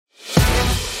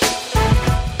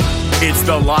It's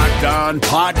the Locked On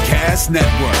Podcast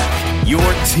Network, your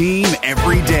team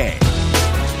every day.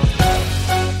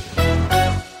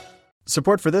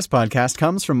 Support for this podcast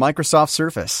comes from Microsoft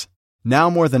Surface. Now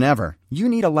more than ever, you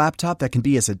need a laptop that can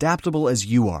be as adaptable as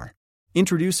you are.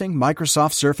 Introducing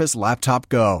Microsoft Surface Laptop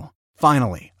Go.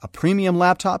 Finally, a premium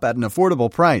laptop at an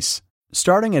affordable price.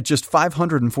 Starting at just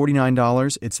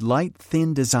 $549, its light,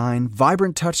 thin design,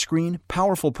 vibrant touchscreen,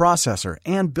 powerful processor,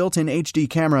 and built-in HD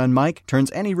camera and mic turns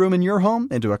any room in your home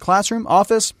into a classroom,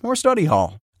 office, or study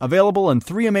hall. Available in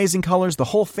 3 amazing colors the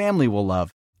whole family will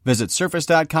love. Visit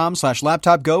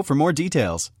surface.com/laptopgo for more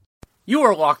details. You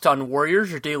are Locked On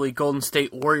Warriors, your daily Golden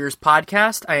State Warriors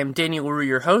podcast. I am Daniel Leroux,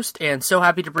 your host, and so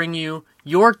happy to bring you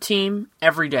your team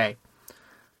every day.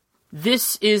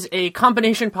 This is a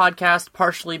combination podcast,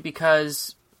 partially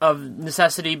because of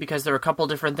necessity, because there are a couple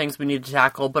different things we need to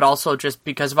tackle, but also just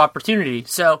because of opportunity.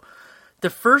 So, the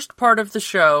first part of the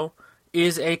show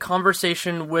is a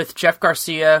conversation with Jeff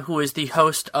Garcia, who is the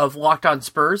host of Locked On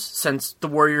Spurs, since the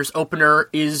Warriors opener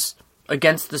is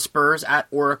against the Spurs at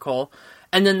Oracle.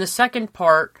 And then the second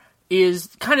part is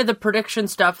kind of the prediction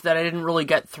stuff that I didn't really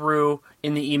get through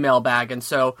in the email bag. And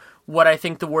so what I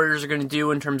think the Warriors are going to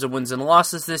do in terms of wins and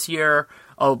losses this year,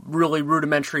 a really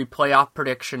rudimentary playoff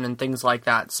prediction and things like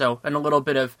that. So, and a little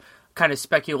bit of kind of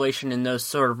speculation in those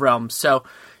sort of realms. So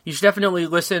you should definitely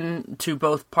listen to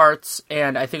both parts,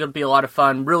 and I think it'll be a lot of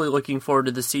fun. Really looking forward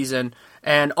to the season.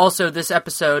 And also, this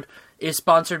episode is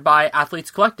sponsored by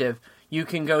Athletes Collective. You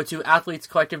can go to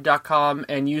athletescollective.com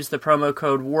and use the promo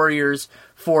code WARRIORS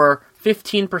for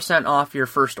 15% off your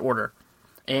first order.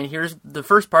 And here's the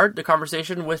first part, the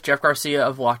conversation with Jeff Garcia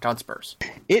of Locked On Spurs.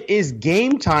 It is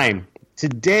game time.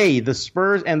 Today, the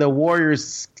Spurs and the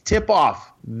Warriors tip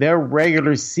off their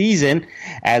regular season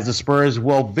as the Spurs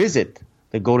will visit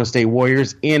the Golden State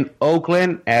Warriors in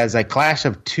Oakland as a clash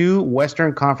of two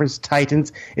Western Conference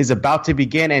Titans is about to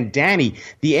begin. And Danny,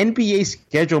 the NBA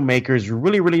schedule makers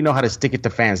really know how to stick it to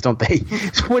fans, don't they?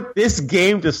 With this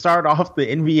game to start off the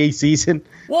NBA season.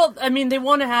 Well, I mean, they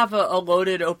want to have a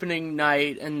loaded opening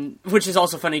night, and which is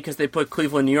also funny because they put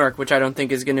Cleveland, New York, which I don't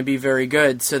think is going to be very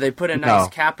good. So they put a nice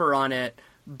capper on it.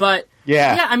 But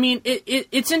yeah, I mean,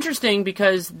 it's interesting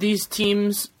because these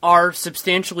teams are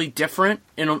substantially different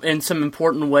in some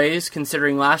important ways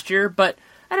considering last year. But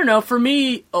I don't know, for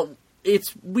me,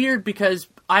 it's weird because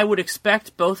I would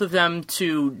expect both of them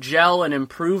to gel and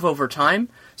improve over time.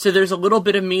 So there's a little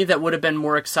bit of me that would have been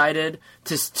more excited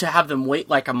to have them wait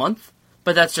like a month.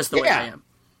 But that's just the way I am.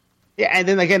 Yeah, and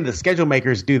then again, the schedule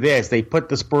makers do this. They put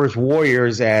the Spurs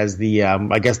Warriors as the,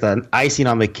 I guess, the icing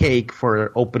on the cake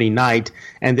for opening night,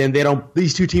 and then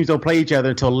these two teams don't play each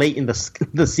other until late in the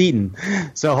season.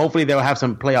 So hopefully they'll have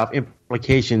some playoff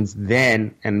implications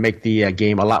then and make the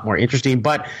game a lot more interesting.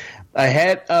 But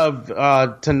ahead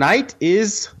of tonight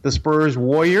is the Spurs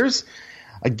Warriors.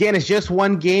 Again, it's just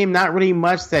one game, not really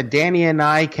much that Danny and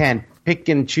I can pick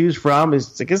and choose from.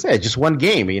 Is, like I said, just one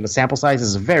game. You know, sample size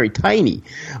is very tiny,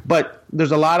 but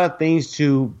there's a lot of things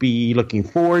to be looking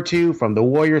forward to from the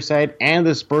Warriors side and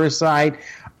the Spurs side.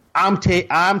 I'm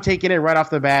taking it right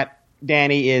off the bat.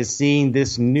 Danny is seeing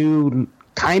this new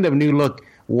look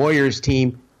Warriors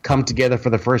team come together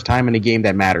for the first time in a game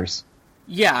that matters.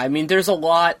 Yeah, I mean, there's a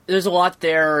lot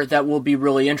there that will be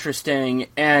really interesting,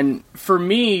 and for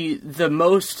me, the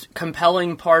most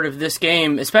compelling part of this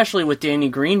game, especially with Danny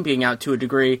Green being out to a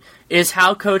degree, is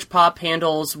how Coach Pop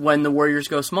handles when the Warriors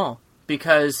go small,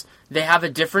 because they have a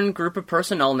different group of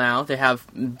personnel now, they have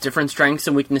different strengths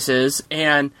and weaknesses,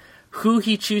 and who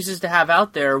he chooses to have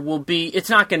out there will be, it's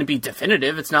not going to be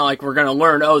definitive, it's not like we're going to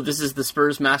learn, this is the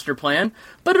Spurs master plan,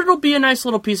 but it'll be a nice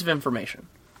little piece of information.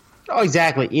 Oh,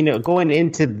 exactly. You know, going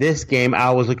into this game,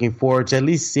 I was looking forward to at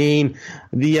least seeing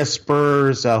the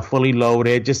Spurs fully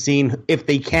loaded, just seeing if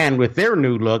they can with their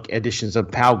new look, additions of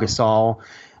Pau Gasol.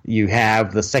 You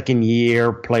have the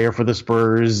second-year player for the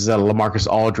Spurs, LaMarcus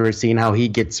Aldridge, seeing how he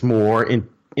gets more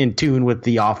in tune with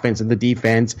the offense and the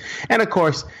defense. And, of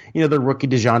course, you know, the rookie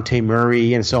DeJounte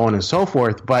Murray and so on and so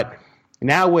forth. But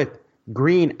now with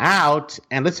Green out,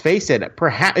 and let's face it,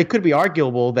 perhaps it could be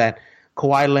arguable that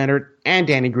Kawhi Leonard and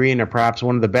Danny Green are perhaps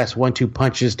one of the best 1-2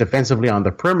 punches defensively on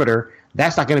the perimeter.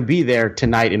 That's not going to be there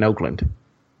tonight in Oakland.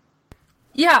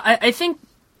 Yeah, I think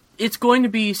it's going to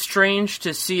be strange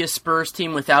to see a Spurs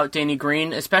team without Danny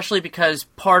Green, especially because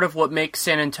part of what makes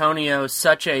San Antonio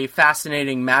such a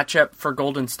fascinating matchup for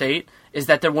Golden State is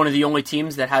that they're one of the only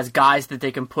teams that has guys that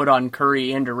they can put on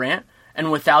Curry and Durant.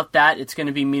 And without that, it's going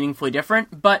to be meaningfully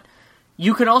different. But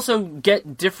you can also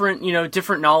get different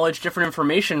knowledge, different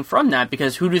information from that,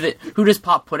 because who does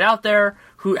Pop put out there?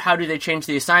 How do they change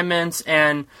the assignments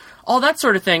and all that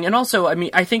sort of thing? And also, I mean,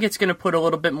 I think it's going to put a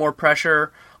little bit more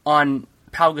pressure on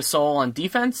Pau Gasol on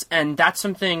defense, and that's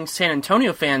something San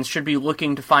Antonio fans should be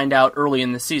looking to find out early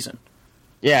in the season.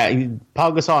 Yeah, Pau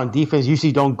Gasol and defense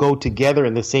usually don't go together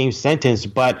in the same sentence,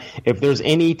 but if there's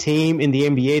any team in the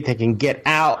NBA that can get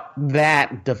out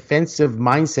that defensive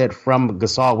mindset from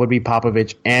Gasol, would be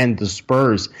Popovich and the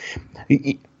Spurs.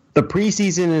 The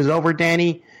preseason is over,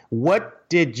 Danny. What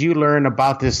did you learn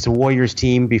about this Warriors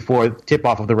team before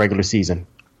tip-off of the regular season?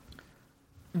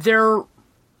 They're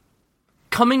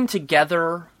coming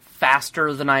together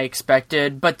faster than I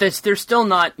expected, but they're still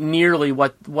not nearly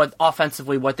what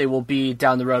offensively what they will be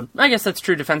down the road. I guess that's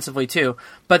true defensively too,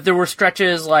 but there were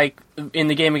stretches like in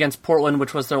the game against Portland,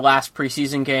 which was their last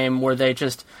preseason game, where they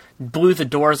just blew the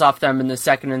doors off them in the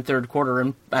second and third quarter,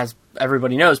 and as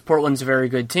everybody knows, Portland's a very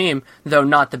good team, though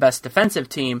not the best defensive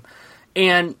team.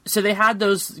 And so they had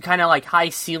those kind of like high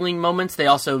ceiling moments. They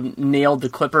also nailed the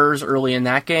Clippers early in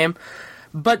that game.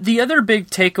 But the other big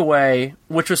takeaway,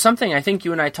 which was something I think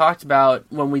you and I talked about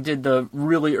when we did the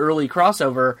really early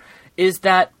crossover, is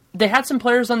that they had some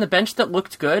players on the bench that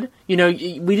looked good. You know,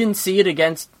 we didn't see it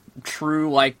against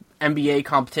true like NBA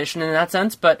competition in that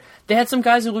sense, but they had some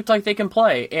guys who looked like they can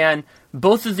play. And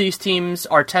both of these teams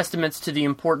are testaments to the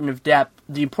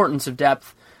importance of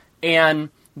depth, and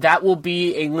that will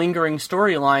be a lingering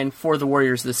storyline for the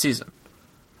Warriors this season.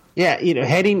 Yeah,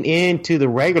 heading into the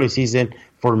regular season,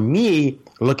 for me,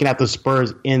 looking at the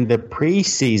Spurs in the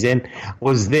preseason,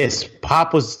 was this.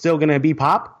 Pop was still going to be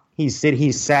Pop. He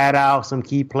sat out some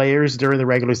key players during the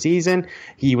regular season.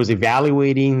 He was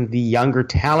evaluating the younger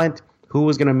talent, who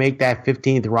was going to make that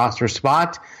 15th roster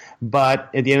spot. But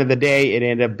at the end of the day, it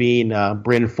ended up being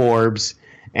Bryn Forbes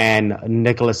and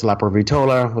Nicholas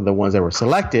Laprovitola were the ones that were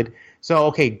selected. So,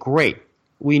 okay, great.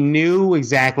 We knew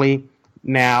exactly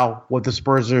now what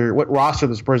roster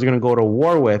the Spurs are going to go to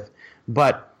war with.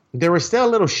 But there was still a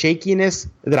little shakiness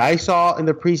that I saw in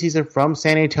the preseason from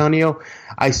San Antonio.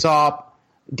 I saw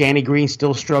Danny Green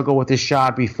still struggle with his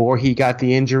shot before he got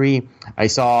the injury. I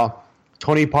saw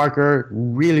Tony Parker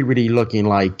really, really looking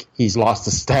like he's lost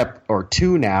a step or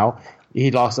two now. He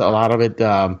lost a lot of it.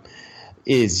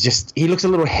 He looks a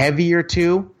little heavier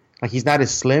too. Like he's not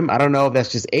as slim. I don't know if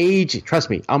that's just age. Trust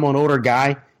me, I'm an older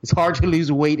guy. It's hard to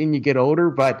lose weight when you get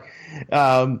older, but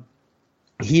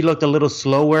he looked a little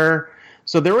slower.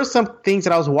 So there were some things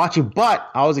that I was watching, but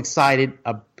I was excited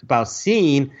about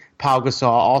seeing Pau Gasol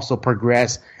also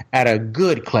progress at a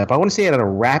good clip. I want to say at a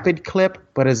rapid clip,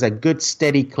 but as a good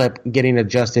steady clip, getting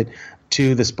adjusted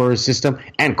to the Spurs system.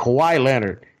 And Kawhi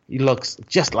Leonard, he looks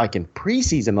just like in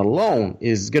preseason alone,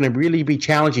 is going to really be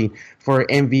challenging for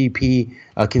MVP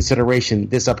consideration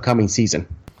this upcoming season.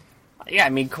 Yeah, I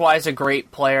mean, Kawhi's a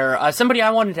great player. Somebody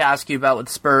I wanted to ask you about with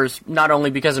Spurs, not only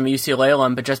because I'm a UCLA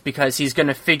alum, but just because he's going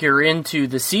to figure into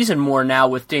the season more now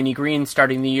with Danny Green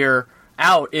starting the year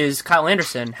out, is Kyle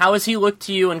Anderson. How has he looked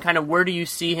to you, and kind of where do you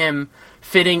see him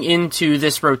fitting into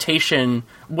this rotation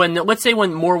when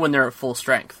they're at full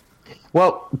strength?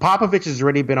 Well, Popovich has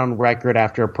already been on record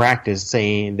after a practice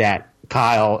saying that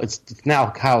it's now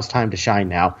Kyle's time to shine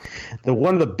now.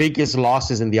 One of the biggest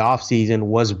losses in the offseason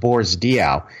was Boris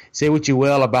Diaw. Say what you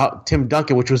will about Tim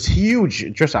Duncan, which was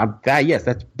huge. Just that, yes,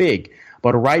 that's big.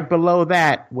 But right below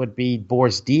that would be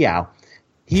Boris Diaw.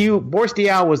 Boris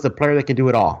Diaw was the player that could do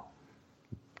it all.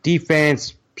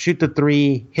 Defense, shoot the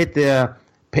three, hit the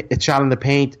shot in the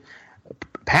paint,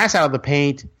 pass out of the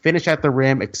paint, finish at the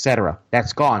rim, etc.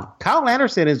 That's gone. Kyle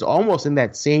Anderson is almost in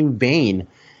that same vein.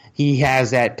 He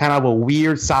has that kind of a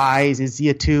weird size. Is he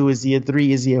a 2? Is he a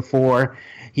 3? Is he a 4?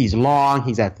 He's long.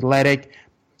 He's athletic.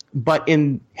 But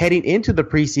in heading into the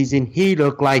preseason, he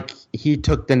looked like he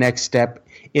took the next step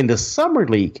in the summer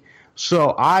league. So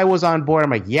I was on board. I'm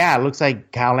like, yeah, it looks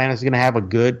like Kyle Anderson's going to have a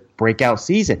good breakout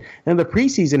season. Then the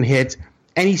preseason hits,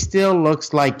 and he still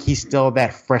looks like he's still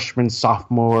that freshman,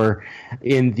 sophomore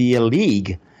in the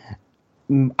league.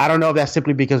 I don't know if that's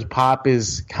simply because Pop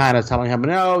is kind of telling him,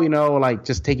 no, like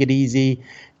just take it easy,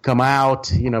 come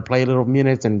out, play a little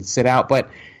minutes and sit out. But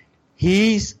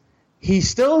he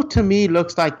still, to me,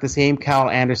 looks like the same Kyle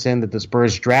Anderson that the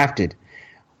Spurs drafted.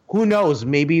 Who knows?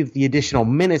 Maybe the additional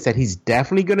minutes that he's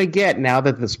definitely going to get now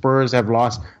that the Spurs have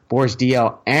lost Boris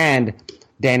Diaw and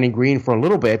Danny Green for a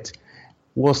little bit,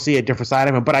 we'll see a different side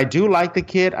of him. But I do like the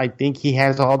kid. I think he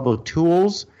has all the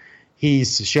tools.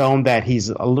 He's shown that he's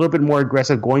a little bit more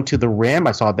aggressive going to the rim.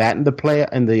 I saw that in the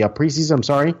preseason. I'm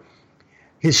sorry.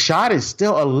 His shot is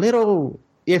still a little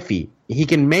iffy. He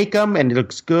can make them, and it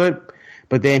looks good,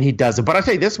 but then he doesn't. But I'll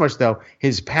tell you this much, though.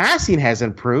 His passing has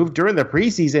improved. During the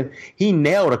preseason, he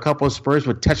nailed a couple of Spurs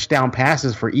with touchdown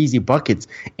passes for easy buckets,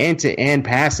 end-to-end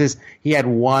passes. He had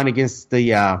one against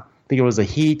the, I think it was the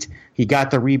Heat. He got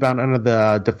the rebound under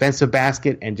the defensive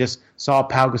basket and just saw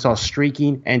Pau Gasol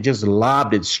streaking and just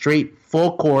lobbed it straight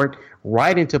full court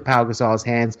right into Pau Gasol's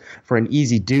hands for an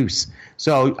easy deuce.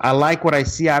 So I like what I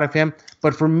see out of him.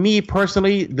 But for me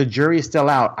personally, the jury is still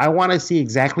out. I want to see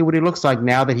exactly what he looks like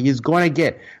now that he is going to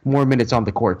get more minutes on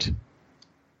the court.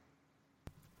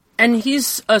 And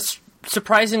he's a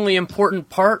surprisingly important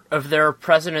part of their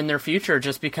present and their future,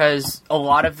 just because a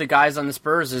lot of the guys on the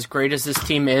Spurs, as great as this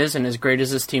team is and as great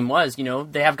as this team was,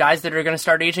 they have guys that are going to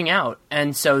start aging out.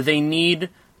 And so they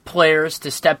need players to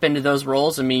step into those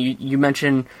roles. I mean, you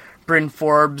mentioned Bryn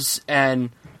Forbes and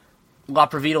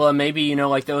LaProvitola, maybe,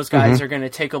 like those guys are going to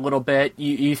take a little bit.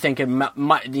 You think it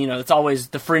might, it's always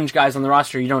the fringe guys on the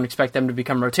roster. You don't expect them to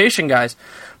become rotation guys.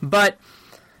 But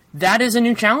that is a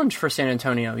new challenge for San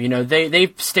Antonio.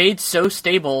 They've stayed so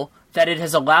stable that it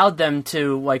has allowed them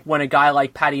to, like, when a guy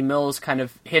like Patty Mills kind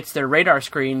of hits their radar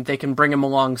screen, they can bring him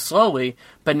along slowly.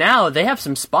 But now they have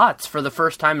some spots for the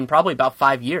first time in probably about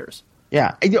 5 years.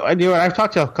 Yeah. I've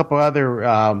talked to a couple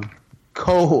other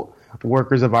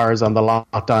co-workers of ours on the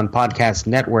Locked On Podcast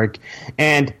Network,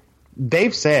 and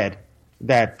they've said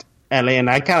that, and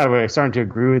I kind of starting to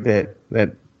agree with it,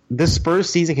 that this Spurs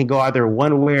season can go either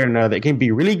one way or another. It can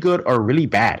be really good or really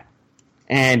bad.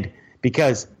 And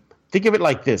because think of it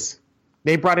like this.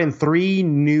 They brought in 3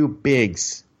 new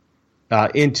bigs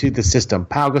into the system.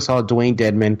 Pau Gasol, Dwayne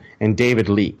Dedmon, and David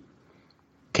Lee.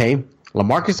 Okay?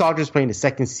 LaMarcus Aldridge playing the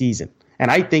second season.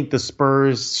 And I think the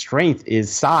Spurs' strength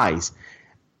is size.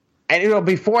 And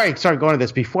before I start going to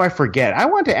this, before I forget, I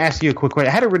want to ask you a quick question.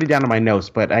 I had it written down in my notes,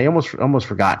 but I almost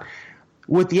forgot.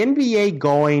 With the NBA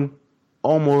going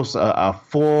almost a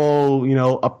full,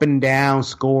 up and down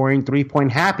scoring,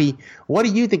 3-point happy, what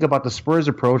do you think about the Spurs'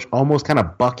 approach, almost kind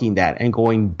of bucking that and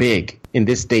going big in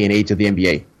this day and age of the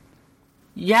NBA?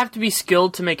 You have to be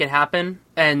skilled to make it happen,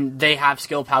 and they have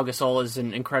skill. Pau Gasol is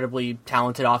an incredibly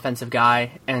talented offensive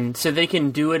guy, and so they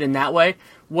can do it in that way.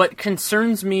 What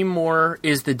concerns me more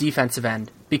is the defensive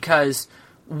end, because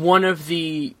one of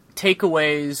the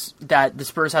takeaways that the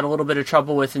Spurs had a little bit of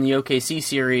trouble with in the OKC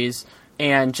series,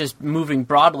 and just moving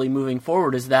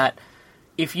forward, is that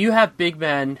if you have big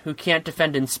men who can't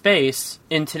defend in space,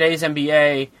 in today's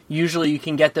NBA, usually you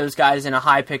can get those guys in a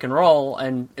high pick and roll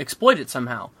and exploit it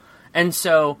somehow. And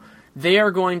so they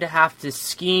are going to have to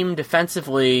scheme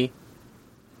defensively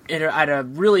at a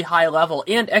really high level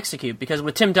and execute, because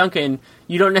with Tim Duncan,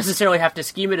 you don't necessarily have to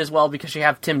scheme it as well because you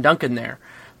have Tim Duncan there.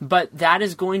 But that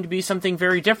is going to be something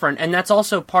very different, and that's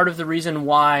also part of the reason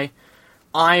why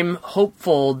I'm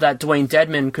hopeful that Dwayne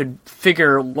Dedmon could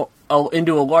figure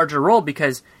into a larger role,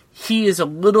 because he is a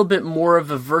little bit more of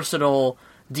a versatile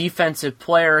defensive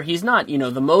player. He's not,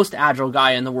 the most agile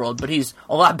guy in the world, but he's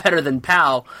a lot better than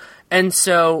Pau. And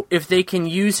so if they can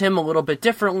use him a little bit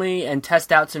differently and test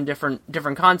out some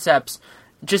different concepts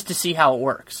just to see how it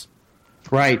works.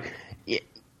 Right.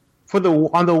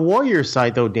 On the Warriors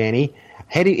side, though, Danny,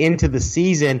 heading into the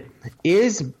season,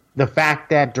 is the fact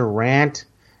that Durant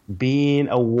being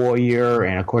a Warrior,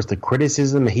 and of course the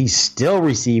criticism he's still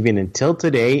receiving until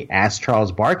today, ask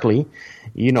Charles Barkley,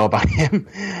 you know about him,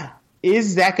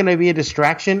 is that going to be a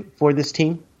distraction for this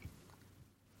team?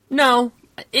 No.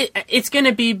 It's going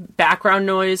to be background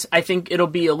noise. I think it'll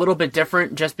be a little bit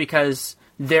different just because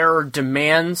there are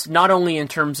demands, not only in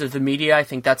terms of the media, I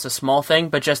think that's a small thing,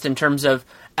 but just in terms of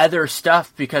other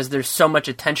stuff, because there's so much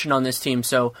attention on this team.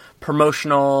 So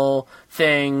promotional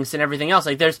things and everything else.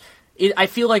 I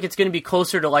feel like it's going to be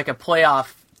closer to like a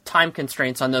playoff time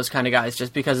constraints on those kind of guys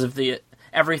just because of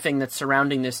everything that's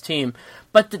surrounding this team.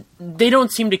 But they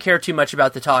don't seem to care too much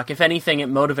about the talk. If anything, it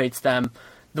motivates them.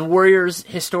 The Warriors,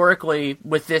 historically,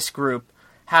 with this group,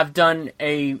 have done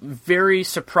a very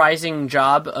surprising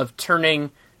job of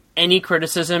turning any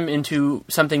criticism into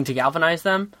something to galvanize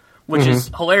them, which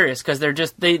is hilarious, because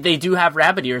they do have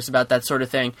rabbit ears about that sort of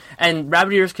thing. And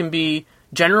rabbit ears can be,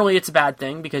 generally it's a bad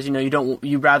thing, because,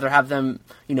 you'd rather have them,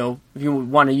 if you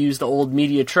want to use the old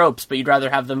media tropes, but you'd rather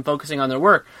have them focusing on their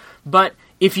work. But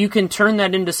if you can turn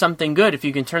that into something good, if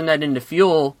you can turn that into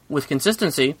fuel with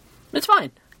consistency, it's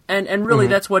fine. And really,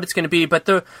 that's what it's going to be. But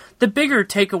the bigger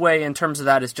takeaway in terms of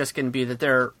that is just going to be that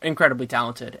they're incredibly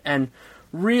talented. And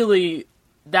really,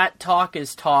 that talk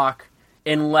is talk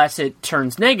unless it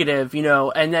turns negative,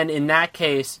 And then in that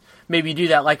case, maybe do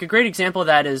that. Like a great example of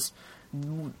that is,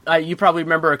 you probably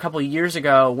remember a couple of years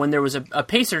ago when there was a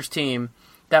Pacers team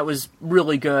that was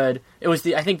really good. It was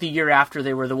I think the year after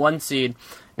they were the 1 seed.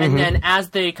 And then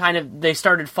as they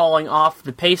started falling off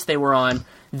the pace they were on,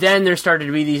 then there started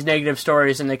to be these negative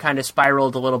stories and they kind of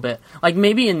spiraled a little bit. Like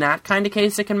maybe in that kind of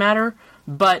case it can matter,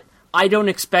 but I don't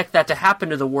expect that to happen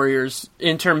to the Warriors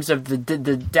in terms of the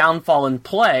downfall in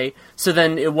play, so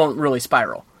then it won't really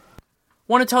spiral. I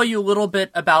want to tell you a little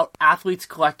bit about Athletes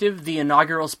Collective, the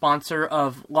inaugural sponsor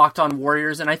of Locked On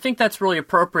Warriors, and I think that's really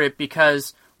appropriate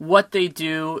because what they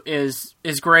do is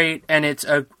great, and it's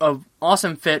a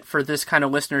awesome fit for this kind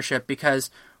of listenership, because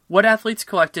what Athletes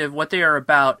Collective, what they are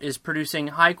about, is producing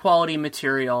high-quality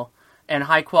material and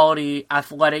high-quality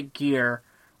athletic gear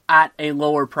at a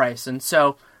lower price. And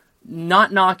so,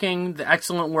 not knocking the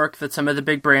excellent work that some of the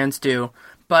big brands do,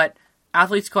 but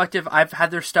Athletes Collective, I've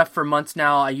had their stuff for months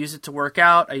now. I use it to work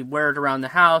out. I wear it around the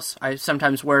house. I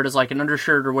sometimes wear it as like an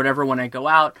undershirt or whatever when I go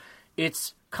out.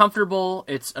 It's comfortable,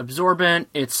 it's absorbent,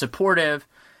 it's supportive,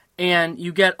 and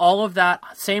you get all of that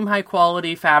same high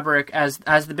quality fabric as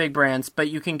the big brands, but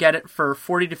you can get it for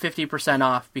 40 to 50%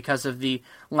 off because of the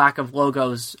lack of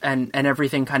logos and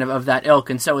everything kind of that ilk.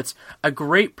 And so it's a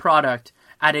great product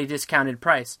at a discounted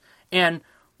price. And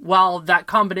while that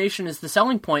combination is the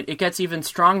selling point, it gets even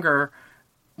stronger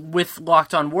with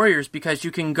Locked On Warriors, because you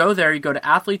can go there, you go to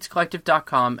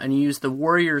athletescollective.com and you use the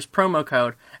Warriors promo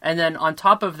code, and then on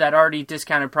top of that already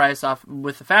discounted price off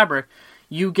with the fabric,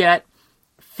 you get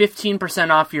 15%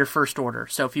 off your first order.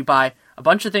 So if you buy a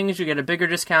bunch of things, you get a bigger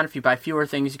discount. If you buy fewer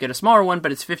things, you get a smaller one,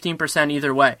 but it's 15%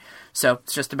 either way. So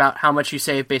it's just about how much you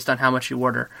save based on how much you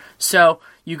order. So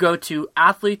you go to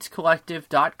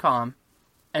athletescollective.com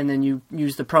and then you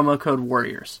use the promo code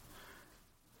Warriors.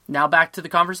 Now back to the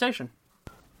conversation.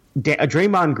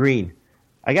 Draymond Green.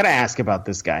 I got to ask about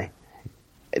this guy.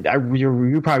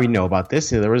 You probably know about this.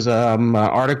 There was an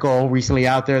article recently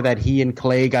out there that he and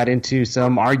Clay got into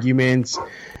some arguments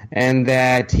and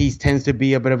that he tends to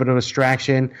be a bit of a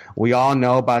distraction. We all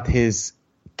know about his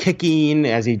kicking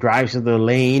as he drives to the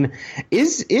lane.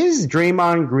 Is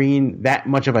Draymond Green that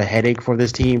much of a headache for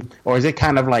this team? Or is it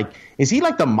kind of like, is he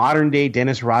like the modern day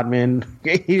Dennis Rodman?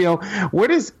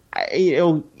 Is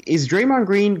Draymond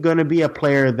Green going to be a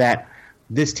player that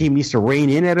this team needs to rein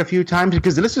in at a few times?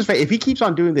 Because let's just say, if he keeps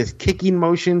on doing this kicking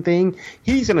motion thing,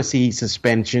 he's going to see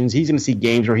suspensions. He's going to see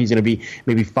games where he's going to be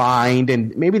maybe fined,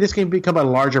 and maybe this can become a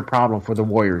larger problem for the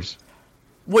Warriors.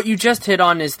 What you just hit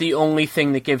on is the only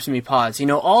thing that gives me pause.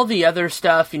 All the other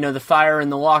stuff, the fire in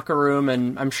the locker room,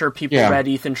 and I'm sure people read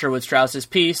Ethan Sherwood-Strauss's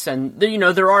piece, and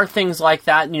there are things like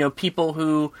that, people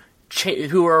who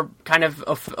are kind of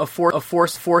a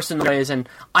force in the ways, and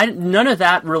none of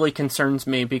that really concerns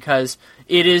me, because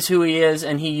it is who he is,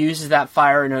 and he uses that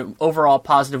fire in an overall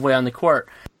positive way on the court.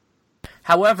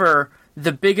 However,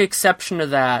 the big exception to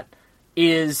that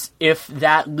is if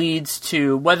that leads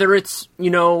to, whether it's,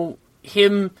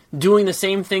 him doing the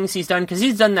same things he's done, because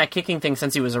he's done that kicking thing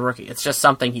since he was a rookie. It's just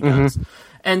something he does.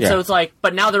 And so it's like,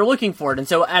 but now they're looking for it. And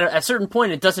so at a certain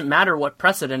point, it doesn't matter what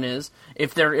precedent is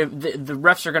if the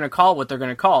refs are going to call what they're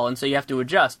going to call. And so you have to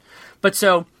adjust. But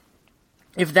so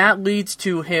if that leads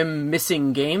to him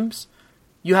missing games,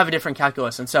 you have a different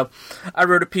calculus. And so I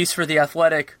wrote a piece for The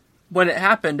Athletic when it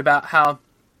happened about how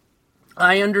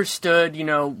I understood,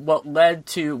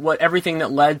 everything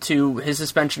that led to his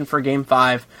suspension for Game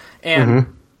 5.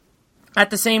 And at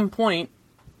the same point,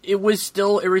 it was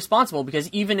still irresponsible, because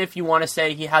even if you want to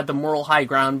say he had the moral high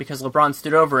ground because LeBron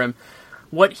stood over him,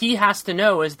 what he has to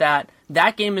know is that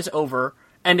game is over,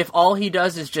 and if all he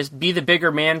does is just be the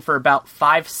bigger man for about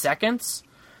 5 seconds,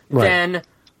 then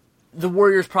the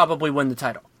Warriors probably win the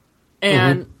title.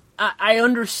 And I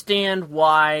understand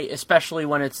why, especially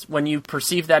when you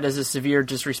perceive that as a severe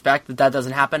disrespect, that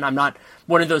doesn't happen. I'm not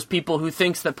one of those people who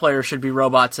thinks that players should be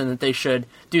robots and that they should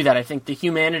do that. I think the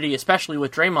humanity, especially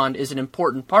with Draymond, is an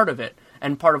important part of it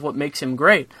and part of what makes him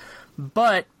great.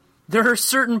 But there are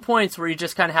certain points where you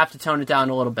just kind of have to tone it down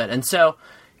a little bit. And so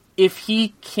if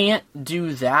he can't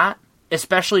do that,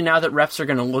 especially now that refs are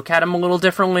going to look at him a little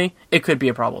differently, it could be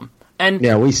a problem. And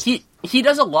he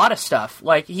does a lot of stuff.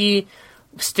 Like, he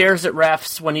stares at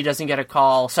refs when he doesn't get a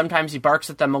call. Sometimes he barks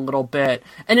at them a little bit.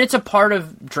 And it's a part of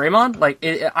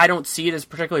Draymond. I don't see it as a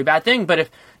particularly bad thing, but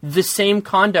if the same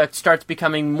conduct starts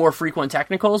becoming more frequent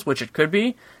technicals, which it could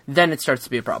be, then it starts to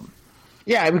be a problem.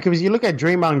 Yeah, because you look at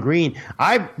Draymond Green,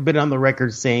 I've been on the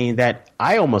record saying that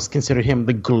I almost consider him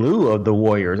the glue of the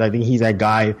Warriors. I think he's that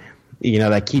guy,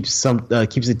 that keeps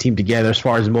the team together as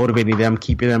far as motivating them,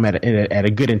 keeping them at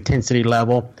a good intensity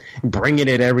level, bringing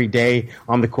it every day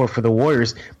on the court for the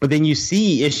Warriors. But then you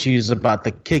see issues about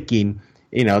the kicking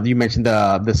You mentioned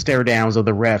the stare downs of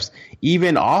the refs.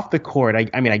 Even off the court,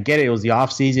 I mean, I get it. It was the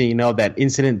off season. That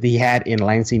incident he had in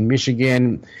Lansing,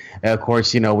 Michigan. Of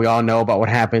course, we all know about what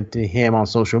happened to him on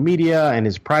social media and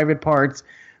his private parts.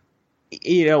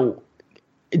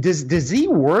 Does he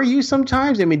worry you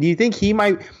sometimes? I mean, do you think he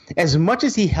might, as much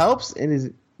as he helps,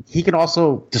 he can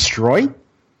also destroy?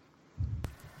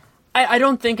 I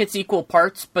don't think it's equal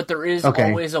parts, but there is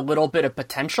always a little bit of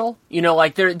potential.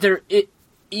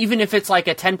 Even if it's like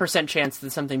a 10% chance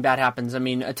that something bad happens, I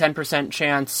mean, a 10%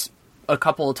 chance a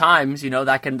couple of times,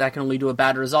 that can lead to a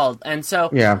bad result. And so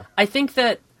I think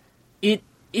that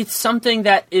it's something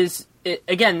that is,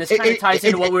 again, this kind of ties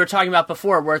into what we were talking about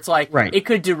before, where it's like it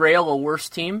could derail a worse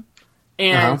team.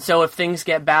 And so if things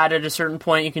get bad at a certain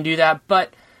point, you can do that.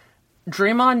 But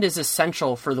Draymond is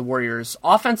essential for the Warriors.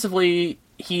 Offensively,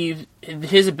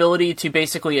 his ability to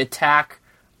basically attack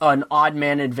an odd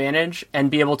man advantage and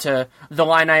be able to, the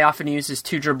line I often use is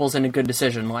 2 dribbles and a good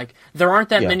decision. Like, there aren't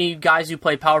that many guys who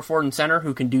play power forward and center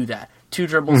who can do that. 2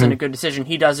 dribbles and a good decision.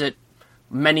 He does it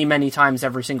many, many times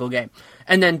every single game.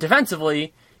 And then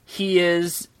defensively, he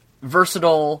is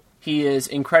versatile. He is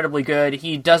incredibly good.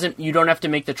 You don't have to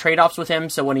make the trade-offs with him.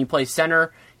 So when he plays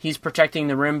center, he's protecting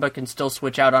the rim, but can still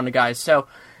switch out on the guys. So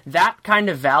that kind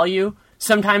of value,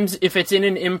 sometimes if it's in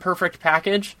an imperfect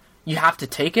package, you have to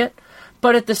take it.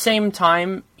 But at the same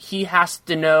time, he has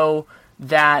to know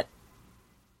that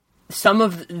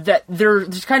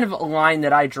there's kind of a line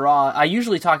that I draw. I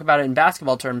usually talk about it in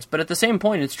basketball terms, but at the same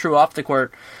point, it's true off the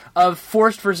court, of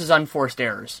forced versus unforced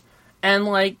errors. And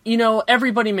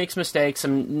everybody makes mistakes,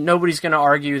 and nobody's going to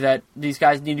argue that these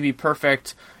guys need to be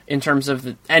perfect in terms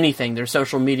of anything, their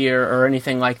social media or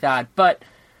anything like that. But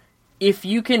if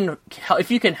you can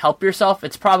help yourself,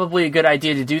 it's probably a good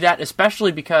idea to do that,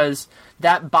 especially because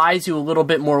that buys you a little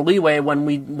bit more leeway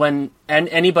when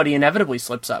anybody inevitably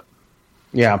slips up.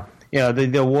 Yeah.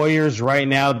 The Warriors right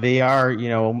now, they are,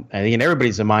 I think in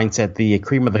everybody's mindset, the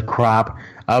cream of the crop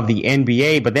of the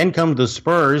NBA. But then comes the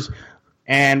Spurs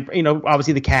and,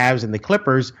 obviously the Cavs and the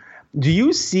Clippers. Do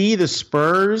you see the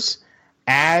Spurs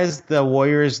as the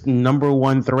Warriors' number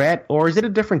one threat, or is it a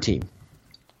different team?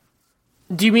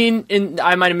 Do you mean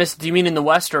I might have missed, do you mean in the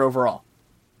West or overall?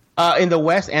 In the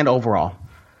West and overall.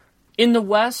 In the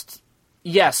West,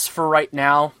 yes, for right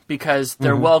now, because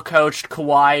they're well coached.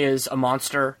 Kawhi is a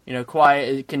monster.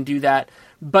 Kawhi can do that.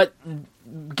 But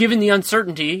given the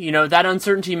uncertainty, that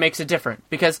uncertainty makes it different.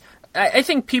 Because I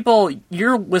think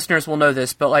your listeners will know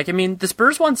this, but the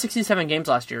Spurs won 67 games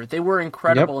last year. They were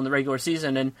incredible in the regular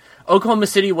season, and Oklahoma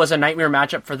City was a nightmare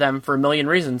matchup for them for a million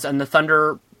reasons, and the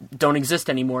Thunder don't exist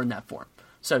anymore in that form.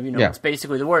 So, it's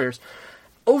basically the Warriors.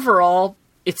 Overall,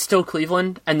 it's still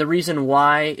Cleveland, and the reason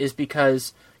why is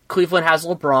because Cleveland has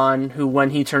LeBron, who,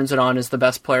 when he turns it on, is the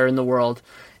best player in the world,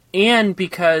 and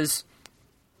because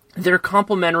their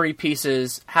complementary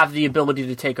pieces have the ability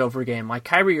to take over a game. Like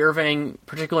Kyrie Irving,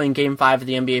 particularly in Game 5 of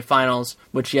the NBA Finals,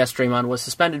 which, yes, Draymond was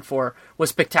suspended for, was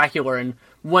spectacular. And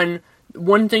when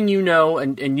one thing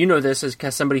and you know this as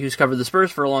somebody who's covered the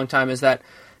Spurs for a long time, is that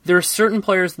there are certain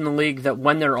players in the league that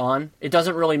when they're on, it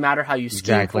doesn't really matter how you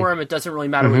scheme for them. It doesn't really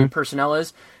matter what your personnel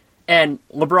is. And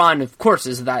LeBron, of course,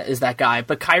 is that guy,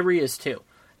 but Kyrie is too.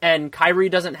 And Kyrie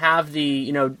doesn't have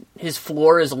his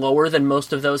floor is lower than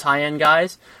most of those high-end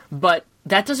guys, but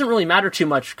that doesn't really matter too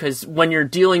much because when you're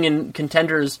dealing in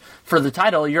contenders for the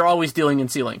title, you're always dealing in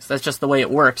ceilings. That's just the way it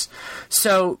works.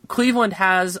 So Cleveland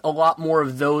has a lot more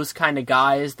of those kind of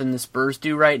guys than the Spurs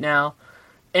do right now.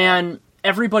 And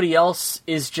everybody else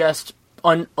is just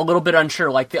a little bit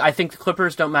unsure. I think the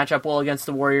Clippers don't match up well against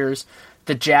the Warriors.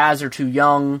 The Jazz are too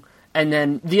young. And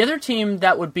then the other team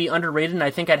that would be underrated, and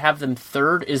I think I'd have them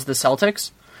third, is the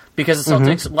Celtics. Because the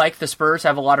Celtics, like the Spurs,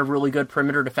 have a lot of really good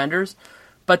perimeter defenders.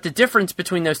 But the difference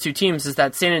between those two teams is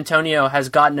that San Antonio has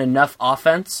gotten enough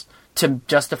offense to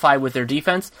justify with their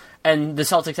defense, and the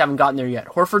Celtics haven't gotten there yet.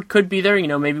 Horford could be there.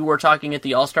 Maybe we're talking at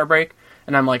the All-Star break,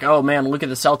 and I'm like, oh man, look at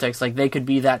the Celtics. They could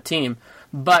be that team.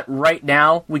 But right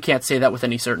now, we can't say that with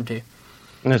any certainty.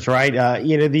 That's right.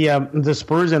 The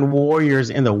Spurs and Warriors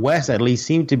in the West at least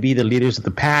seem to be the leaders of the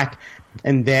pack.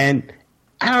 And then,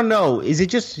 I don't know, is it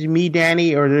just me,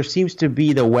 Danny, or there seems to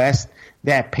be the West,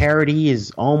 that parity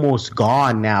is almost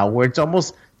gone now, where it's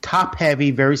almost top-heavy,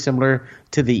 very similar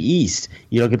to the East.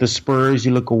 You look at the Spurs,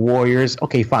 you look at Warriors,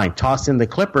 okay, fine, toss in the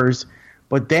Clippers,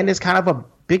 but then it's kind of a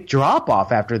big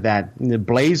drop-off after that. The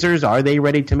Blazers, are they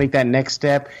ready to make that next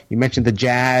step? You mentioned the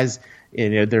Jazz.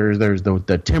 There's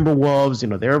the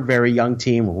Timberwolves. They're a very young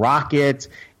team. Rockets.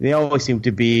 They always seem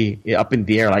to be up in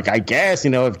the air. I guess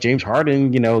if James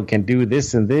Harden can do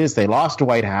this and this. They lost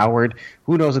Dwight Howard.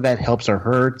 Who knows if that helps or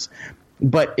hurts?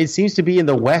 But it seems to be in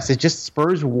the West, it's just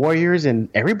Spurs, Warriors, and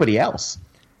everybody else.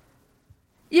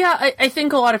 Yeah, I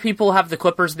think a lot of people have the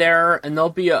Clippers there, and they'll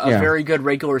be a very good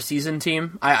regular season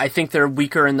team. I think they're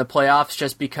weaker in the playoffs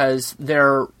just because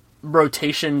their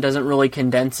rotation doesn't really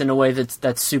condense in a way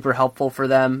that's super helpful for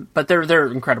them. But they're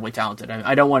incredibly talented.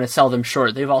 I don't want to sell them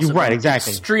short. They've also been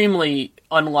extremely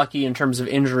unlucky in terms of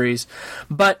injuries.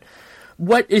 But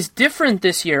what is different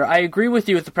this year, I agree with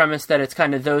you with the premise that it's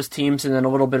kind of those teams and then a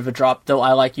little bit of a drop, though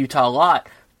I like Utah a lot.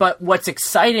 But what's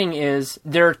exciting is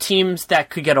there are teams that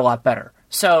could get a lot better.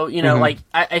 So, like,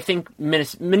 I think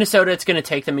Minnesota, it's going to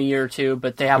take them a year or two,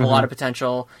 but they have a lot of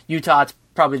potential. Utah, it's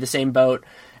probably the same boat.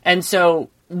 And so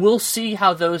we'll see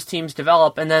how those teams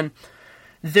develop. And then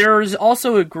there's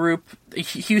also a group,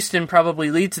 Houston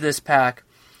probably leads this pack,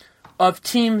 of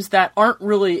teams that aren't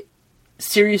really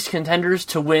serious contenders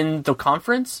to win the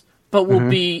conference, but will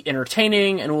be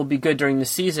entertaining and will be good during the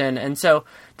season. And so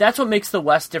that's what makes the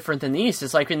West different than the East.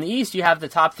 It's like in the East, you have the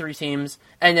top three teams,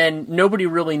 and then nobody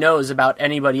really knows about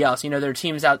anybody else. There are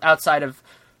teams outside of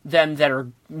them that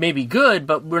are maybe good,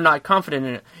 but we're not confident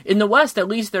in it. In the West, at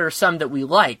least there are some that we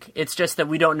like. It's just that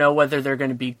we don't know whether they're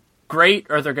going to be great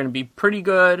or they're going to be pretty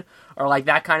good or like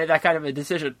that kind of a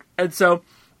decision. And so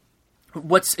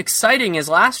what's exciting is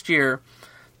last year,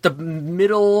 the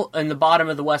middle and the bottom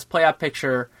of the West playoff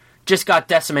picture just got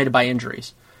decimated by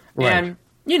injuries. Right. And,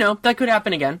 that could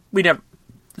happen again.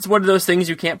 It's one of those things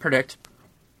you can't predict.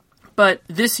 But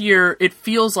this year, it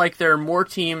feels like there are more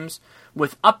teams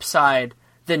with upside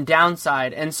than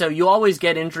downside. And so you always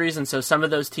get injuries, and so some of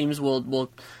those teams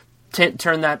will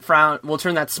turn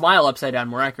that smile upside down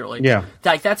more accurately. Yeah.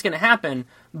 Like, that's going to happen.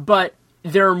 But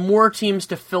there are more teams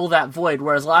to fill that void,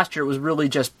 whereas last year it was really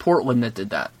just Portland that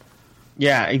did that.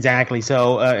 Yeah, exactly.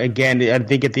 So, again, I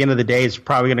think at the end of the day, it's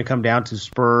probably going to come down to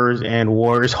Spurs and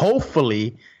Warriors.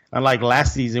 Hopefully, unlike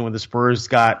last season when the Spurs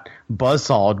got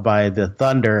buzzsawed by the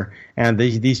Thunder, and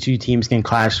these two teams can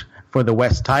clash for the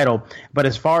West title. But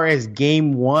as far as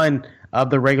game one of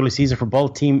the regular season for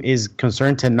both teams is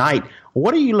concerned tonight,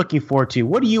 what are you looking forward to?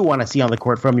 What do you want to see on the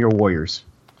court from your Warriors?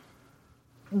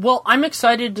 Well, I'm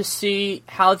excited to see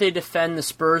how they defend the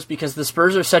Spurs because the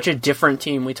Spurs are such a different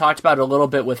team. We talked about it a little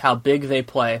bit with how big they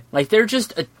play. Like, they're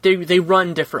just they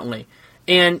run differently.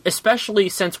 And especially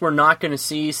since we're not going to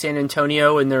see San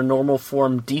Antonio in their normal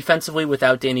form defensively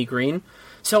without Danny Green.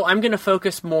 So I'm going to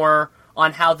focus more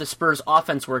on how the Spurs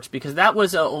offense works because that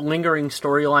was a lingering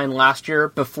storyline last year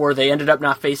before they ended up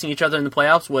not facing each other in the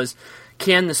playoffs was,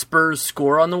 can the Spurs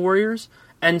score on the Warriors?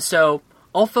 And so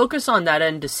I'll focus on that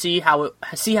end to see how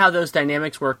those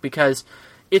dynamics work because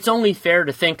it's only fair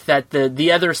to think that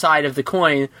the other side of the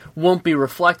coin won't be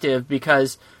reflective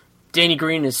because Danny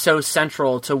Green is so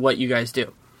central to what you guys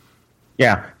do.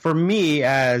 Yeah, for me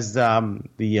as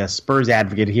the Spurs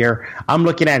advocate here, I'm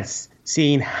looking at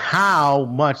seeing how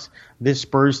much this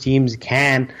Spurs teams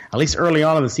can, at least early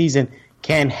on in the season,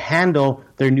 can handle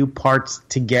their new parts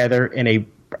together in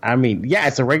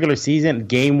it's a regular season,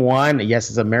 game one. Yes,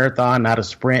 it's a marathon, not a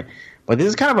sprint. But this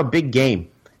is kind of a big game.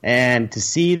 And to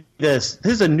see this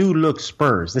is a new look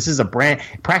Spurs. This is a brand,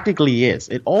 practically is.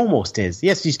 It almost is.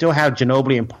 Yes, you still have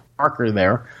Ginobili and Parker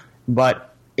there,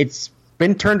 but it's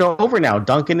been turned over now.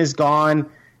 Duncan is gone.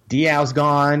 Diaw's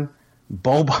gone.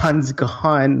 Boban's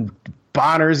gone.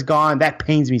 Bonner's gone. That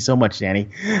pains me so much, Danny.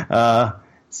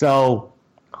 So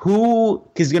who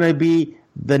is going to be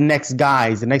the next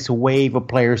guys, the next wave of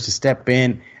players to step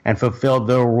in and fulfill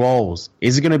their roles?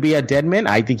 Is it going to be a Dedmon?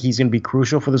 I think he's going to be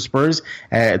crucial for the Spurs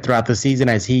throughout the season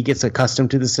as he gets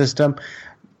accustomed to the system.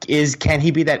 Can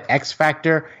he be that X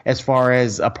factor as far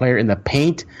as a player in the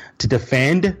paint to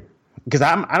defend? Because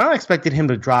I don't expect him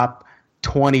to drop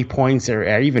 20 points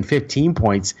or even 15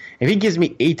 points. If he gives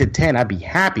me 8 to 10, I'd be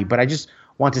happy. But I just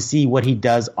want to see what he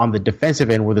does on the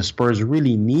defensive end where the Spurs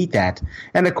really need that.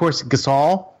 And, of course,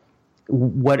 Gasol.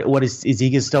 What is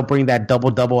he can still bring that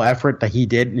double effort that he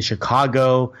did in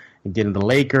Chicago and did in the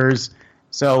Lakers?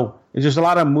 So there's just a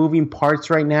lot of moving parts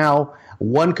right now.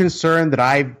 One concern that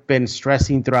I've been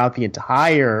stressing throughout the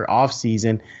entire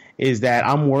offseason is that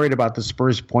I'm worried about the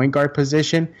Spurs point guard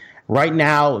position. Right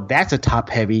now, that's a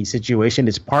top-heavy situation.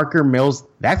 It's Parker, Mills.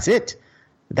 That's it.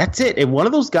 If one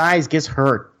of those guys gets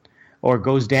hurt or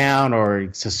goes down or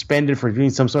suspended for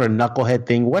doing some sort of knucklehead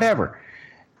thing, whatever,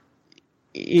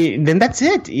 then that's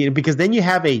it. Because then you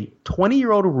have a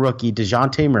 20-year-old rookie,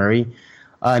 DeJounte Murray,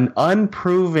 an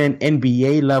unproven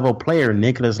NBA-level player,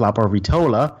 Nicholas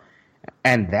Laporvitola,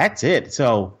 and that's it.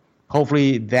 So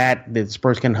hopefully that the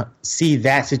Spurs can see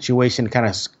that situation kind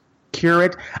of cure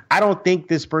it. I don't think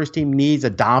this Spurs team needs a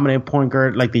dominant point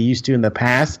guard like they used to in the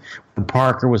past when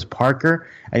Parker was Parker.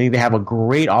 I think they have a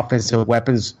great offensive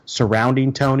weapons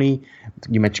surrounding Tony.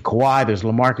 You mentioned Kawhi. There's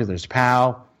LaMarcus. There's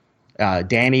Powell.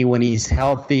 Danny, when he's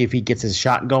healthy, if he gets his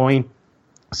shot going.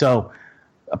 So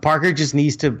Parker just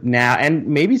needs to now, and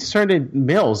maybe certain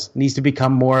Mills needs to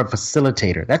become more of a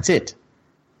facilitator. That's it.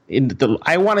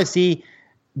 I want to see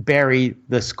Barry,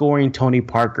 the scoring Tony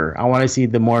Parker. I want to see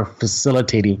the more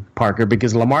facilitating Parker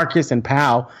because LaMarcus and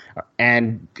Powell,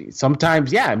 and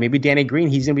sometimes, maybe Danny Green,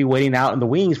 he's going to be waiting out in the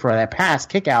wings for that pass,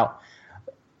 kick out,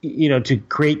 to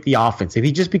create the offense. If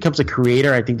he just becomes a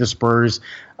creator, I think the Spurs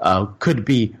could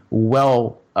be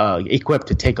well equipped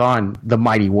to take on the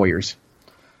mighty Warriors.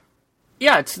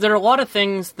 Yeah, there are a lot of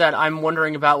things that I'm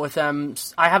wondering about with them.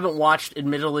 I haven't watched,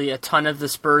 admittedly, a ton of the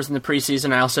Spurs in the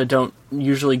preseason. I also don't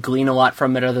usually glean a lot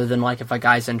from it other than like if a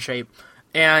guy's in shape.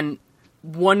 And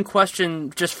one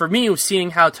question just for me,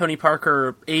 seeing how Tony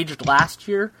Parker aged last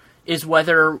year, is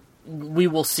whether we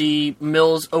will see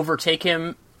Mills overtake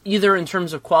him either in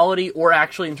terms of quality or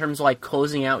actually in terms of like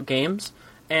closing out games.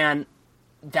 And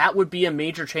that would be a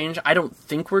major change. I don't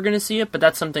think we're going to see it, but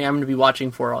that's something I'm going to be watching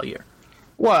for all year.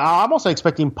 Well, I'm also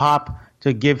expecting Pop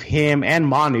to give him and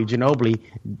Manu Ginobili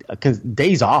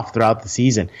days off throughout the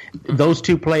season. Those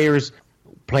two players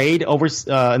played over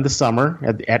in the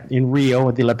summer in Rio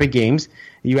at the Olympic Games.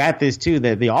 You add this too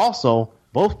that they also,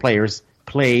 both players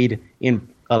played in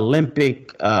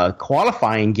Olympic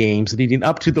qualifying games leading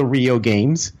up to the Rio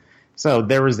Games. So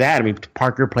there was that. I mean,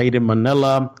 Parker played in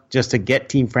Manila just to get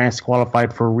Team France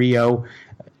qualified for Rio.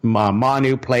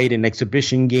 Manu played in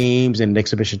exhibition games and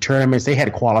exhibition tournaments. They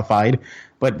had qualified,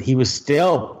 but he was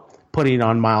still putting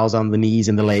on miles on the knees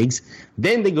and the legs.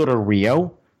 Then they go to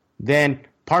Rio. Then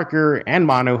Parker and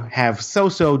Manu have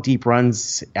so deep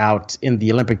runs out in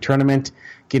the Olympic tournament.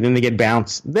 Then they get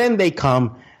bounced. Then they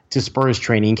come to Spurs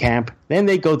training camp. Then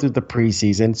they go through the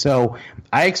preseason. So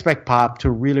I expect Pop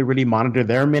to really, really monitor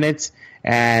their minutes,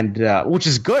 and which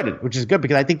is good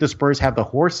because I think the Spurs have the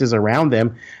horses around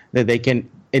them that they can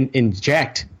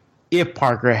inject if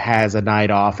Parker has a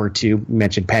night off or two. You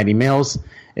mentioned Patty Mills.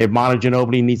 If Manu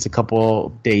Ginobili needs a couple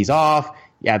days off,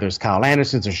 there's Kyle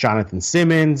Anderson, there's Jonathan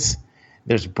Simmons,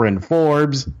 there's Bryn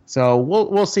Forbes. So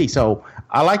we'll see. So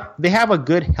they have a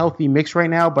good, healthy mix right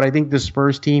now, but I think the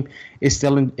Spurs team is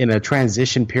still in a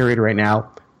transition period right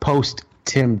now post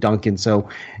Tim Duncan. So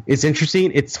it's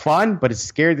interesting. It's fun, but it's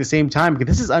scary at the same time because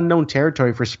this is unknown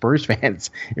territory for Spurs fans.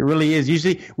 It really is.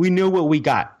 Usually we know what we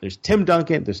got. There's Tim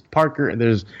Duncan, there's Parker, and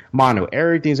there's Manu.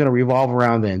 Everything's going to revolve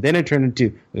around them. Then it turned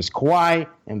into there's Kawhi,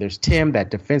 and there's Tim,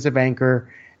 that defensive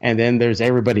anchor, and then there's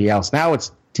everybody else. Now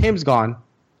it's Tim's gone.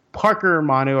 Parker and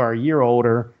Manu are a year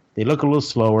older. They look a little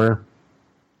slower.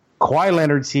 Kawhi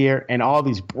Leonard's here, and all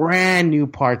these brand new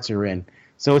parts are in.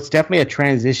 So it's definitely a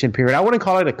transition period. I wouldn't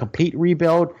call it a complete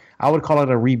rebuild. I would call it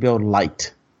a rebuild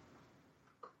light.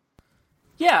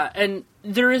 Yeah, and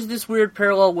there is this weird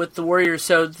parallel with the Warriors.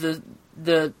 So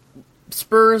the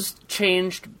Spurs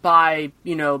changed by,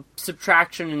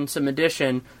 subtraction and some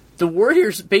addition. The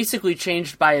Warriors basically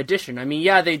changed by addition. I mean,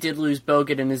 they did lose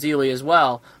Bogut and Ezeli as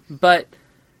well, but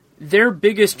their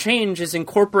biggest change is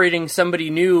incorporating somebody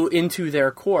new into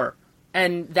their core.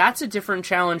 And that's a different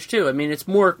challenge too. I mean, it's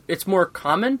more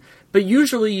common, but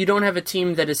usually you don't have a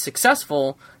team that is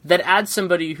successful that adds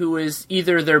somebody who is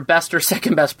either their best or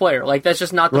second best player. Like, that's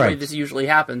just not the way this usually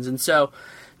happens. And so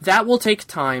that will take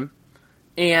time,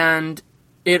 and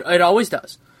it always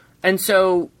does. And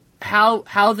so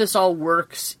how this all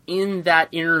works in that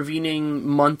intervening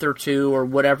month or two or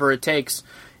whatever it takes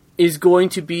is going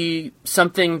to be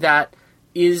something that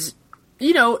is,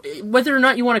 whether or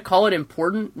not you want to call it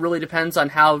important really depends on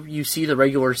how you see the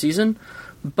regular season,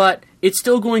 but it's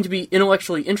still going to be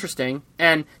intellectually interesting,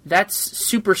 and that's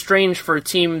super strange for a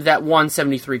team that won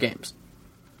 73 games.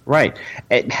 Right.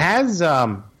 It has,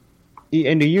 and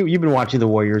you've been watching the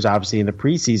Warriors, obviously, in the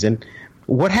preseason.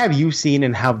 What have you seen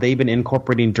and how they've been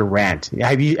incorporating Durant?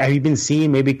 Have you been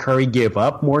seeing maybe Curry give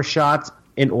up more shots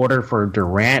in order for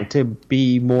Durant to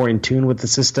be more in tune with the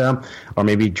system? Or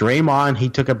maybe Draymond, he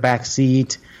took a back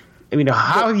seat. I mean,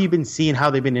 how have you been seeing how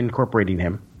they've been incorporating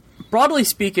him? Broadly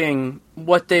speaking,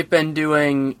 what they've been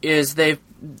doing is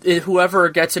whoever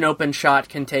gets an open shot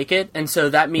can take it, and so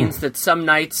that means that some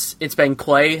nights it's been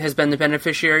Clay has been the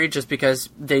beneficiary just because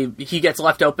he gets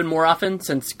left open more often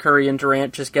since Curry and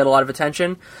Durant just get a lot of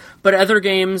attention. But other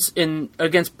games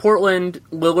against Portland,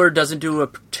 Lillard doesn't do a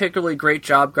particularly great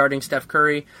job guarding Steph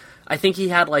Curry. I think he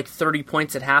had like 30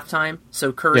 points at halftime,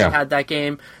 so Curry had that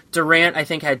game. Durant, I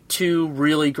think, had 2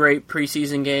 really great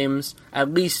preseason games,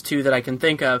 at least 2 that I can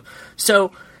think of.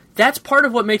 So that's part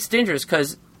of what makes it dangerous,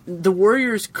 because the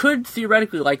Warriors could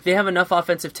theoretically, like, they have enough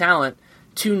offensive talent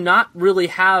to not really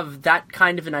have that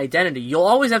kind of an identity. You'll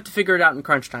always have to figure it out in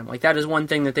crunch time. Like, that is one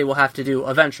thing that they will have to do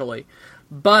eventually.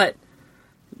 But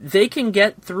they can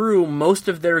get through most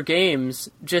of their games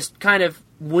just kind of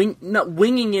not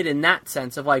winging it in that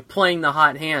sense of, like, playing the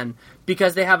hot hand,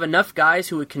 because they have enough guys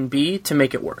who it can be to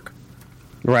make it work.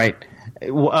 Right.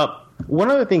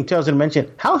 One other thing, too, I was going to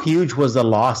mention, how huge was the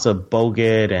loss of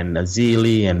Bogut and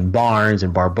Ezeli and Barnes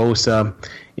and Barbosa?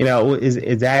 You know,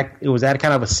 was that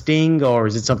kind of a sting, or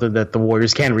is it something that the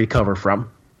Warriors can recover from?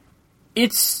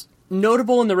 It's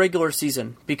notable in the regular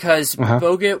season because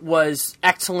Bogut was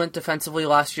excellent defensively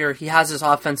last year. He has his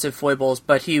offensive foibles,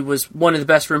 but he was one of the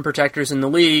best rim protectors in the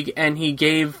league, and he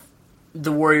gave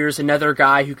the Warriors another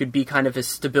guy who could be kind of a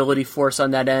stability force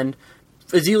on that end.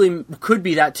 Ezeli could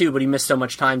be that too, but he missed so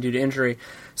much time due to injury.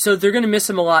 So they're going to miss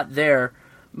him a lot there.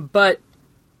 But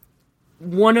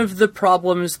one of the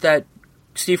problems that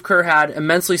Steve Kerr had,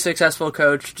 immensely successful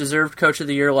coach, deserved Coach of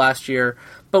the Year last year,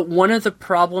 but one of the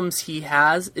problems he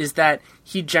has is that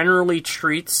he generally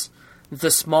treats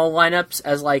the small lineups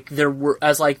as like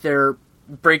their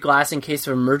break glass in case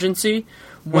of emergency,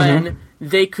 when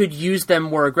they could use them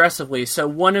more aggressively. So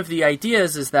one of the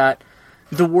ideas is that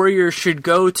the Warriors should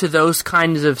go to those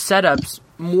kinds of setups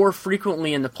more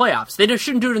frequently in the playoffs. They just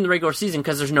shouldn't do it in the regular season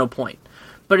because there's no point.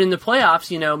 But in the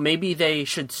playoffs, you know, maybe they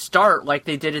should start like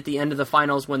they did at the end of the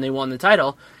finals when they won the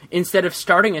title. Instead of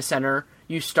starting a center,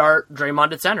 you start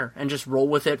Draymond at center and just roll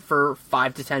with it for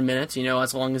 5 to 10 minutes, you know,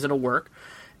 as long as it'll work.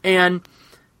 And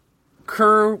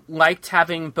Kerr liked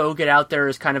having Bogut out there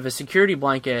as kind of a security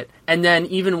blanket, and then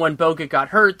even when Bogut got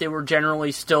hurt, they were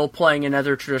generally still playing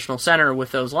another traditional center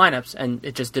with those lineups, and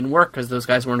it just didn't work because those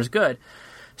guys weren't as good.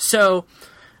 So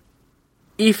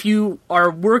if you are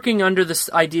working under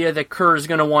this idea that Kerr is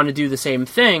going to want to do the same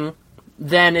thing,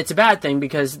 then it's a bad thing,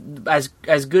 because as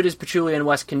good as Pachulia and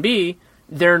West can be,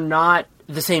 they're not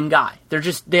the same guy.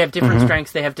 They have different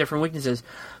strengths, they have different weaknesses.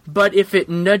 But if it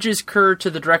nudges Kerr to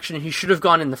the direction he should have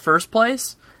gone in the first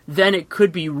place, then it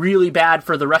could be really bad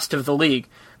for the rest of the league.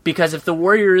 Because if the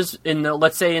Warriors,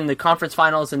 let's say in the conference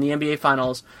finals and the NBA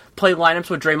finals, play lineups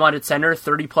with Draymond at center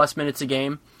 30-plus minutes a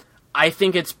game, I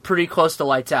think it's pretty close to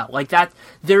lights out. Like that,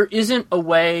 there isn't a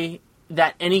way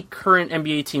that any current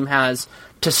NBA team has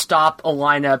to stop a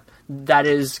lineup that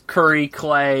is Curry,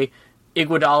 Clay,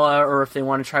 Iguodala, or if they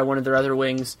want to try one of their other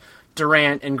wings,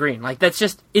 Durant and Green. Like it's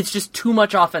just too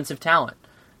much offensive talent.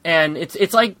 And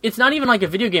it's not even like a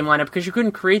video game lineup, because you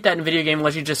couldn't create that in a video game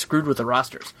unless you just screwed with the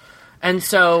rosters. And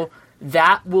so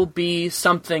that will be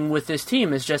something with this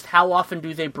team, is just how often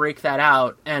do they break that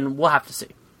out, and we'll have to see.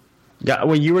 Yeah,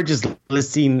 when you were just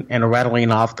listing and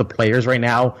rattling off the players right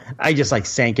now, I just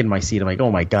sank in my seat. I'm like, oh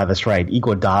my god, that's right,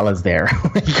 Iguodala's there.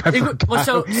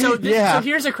 So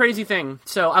here's a crazy thing.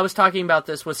 So I was talking about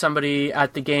this with somebody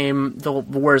at the game, the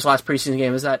Warriors' last preseason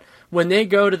game, is that when they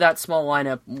go to that small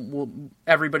lineup,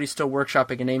 everybody's still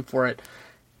workshopping a name for it.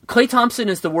 Klay Thompson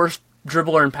is the worst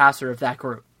dribbler and passer of that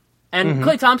group. And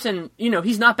Klay Thompson,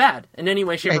 he's not bad in any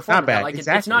way, shape, or form. Not bad.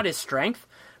 Exactly. It's not his strength,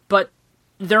 but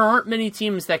there aren't many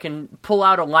teams that can pull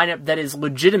out a lineup that is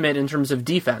legitimate in terms of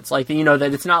defense. That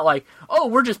it's not like, oh,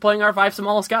 we're just playing our 5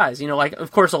 smallest guys.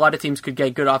 Of course, a lot of teams could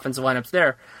get good offensive lineups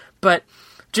there, but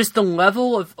just the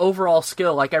level of overall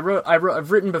skill.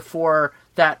 I've written before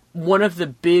that one of the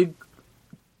big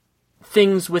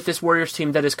things with this Warriors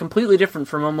team that is completely different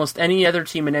from almost any other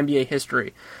team in NBA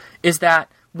history is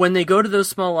that when they go to those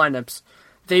small lineups,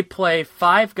 they play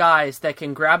 5 guys that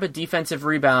can grab a defensive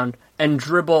rebound and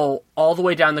dribble all the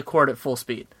way down the court at full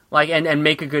speed, and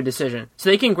make a good decision. So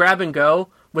they can grab and go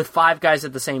with 5 guys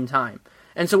at the same time.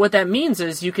 And so what that means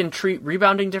is you can treat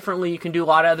rebounding differently, you can do a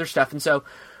lot of other stuff. And so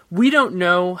we don't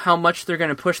know how much they're going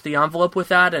to push the envelope with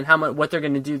that and what they're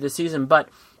going to do this season, but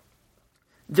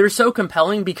they're so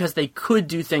compelling because they could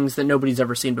do things that nobody's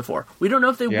ever seen before. We don't know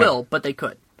if they will, but they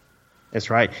could. That's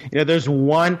right. There's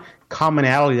one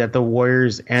commonality that the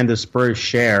Warriors and the Spurs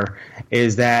share,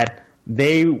 is that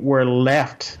they were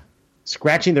left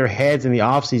scratching their heads in the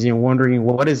offseason wondering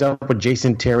what is up with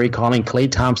Jason Terry calling Klay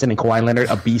Thompson and Kawhi Leonard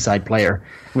a B-side player.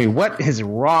 I mean, what is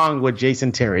wrong with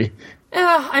Jason Terry?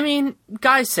 Yeah, I mean,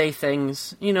 guys say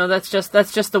things. That's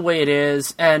just the way it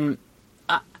is. And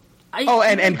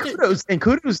kudos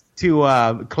to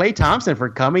Klay Thompson for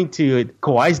coming to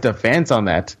Kawhi's defense on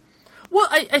that. Well,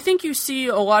 I think you see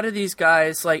a lot of these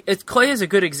guys, Klay is a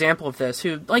good example of this,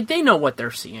 who, they know what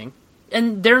they're seeing.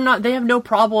 And they have no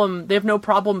problem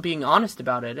being honest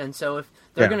about it. And so if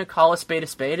they're going to call a spade,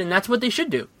 and that's what they should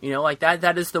do.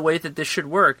 That is the way that this should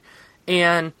work.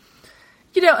 And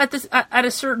At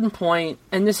a certain point,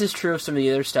 and this is true of some of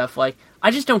the other stuff, like,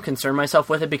 I just don't concern myself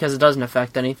with it because it doesn't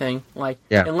affect anything. Like,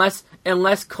 unless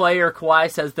Clay or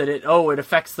Kawhi says that it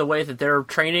affects the way that they're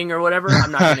training or whatever,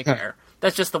 I'm not going to care.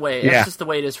 That's just the way. That's just the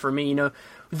way it is for me.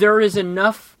 There is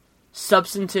enough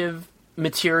substantive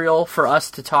material for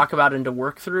us to talk about and to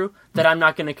work through that I'm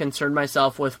not going to concern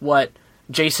myself with what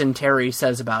Jason Terry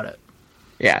says about it.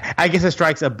 Yeah, I guess it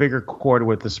strikes a bigger chord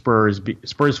with the Spurs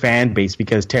fan base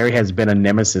because Terry has been a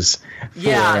nemesis for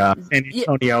San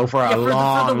Antonio for a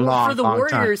long time. For the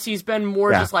Warriors, he's been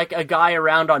more just like a guy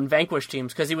around on vanquished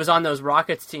teams because he was on those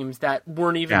Rockets teams that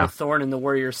weren't even a thorn in the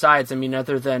Warriors' sides. I mean,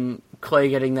 other than Clay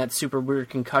getting that super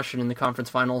weird concussion in the conference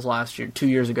finals 2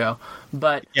 years ago.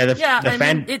 But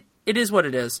it is what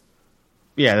it is.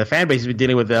 Yeah, the fan base has been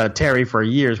dealing with Terry for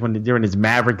years during his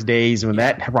Mavericks days when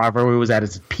that rivalry was at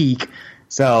its peak.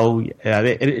 So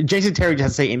Jason Terry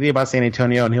doesn't say anything about San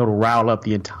Antonio, and he'll rile up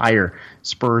the entire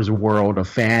Spurs world of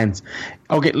fans.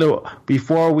 Okay, Lou,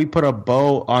 before we put a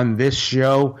bow on this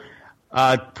show,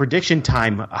 prediction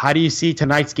time. How do you see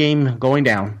tonight's game going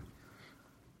down?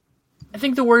 I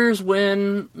think the Warriors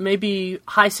win maybe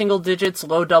high single digits,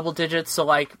 low double digits.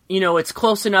 So, it's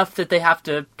close enough that they have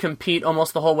to compete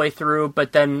almost the whole way through,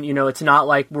 but then, it's not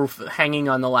like we're hanging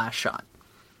on the last shot.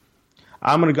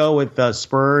 I'm going to go with the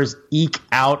Spurs eke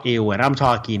out a win. I'm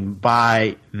talking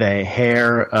by the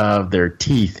hair of their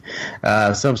teeth.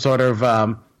 Some sort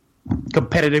of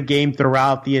competitive game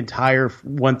throughout the entire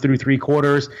 1 through 3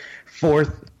 quarters.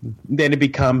 Fourth, then it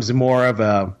becomes more of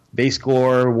a they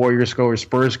score, Warriors score,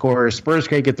 Spurs score. Spurs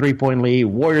can get a 3-point lead.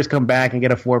 Warriors come back and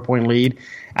get a 4-point lead.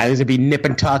 And this would be nip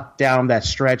and tuck down that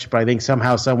stretch, but I think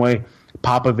somehow, some way,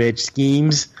 Popovich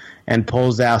schemes and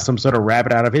pulls out some sort of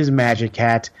rabbit out of his magic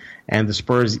hat, and the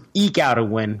Spurs eke out a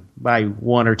win by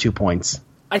 1 or 2 points.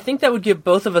 I think that would give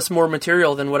both of us more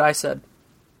material than what I said.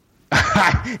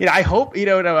 I hope,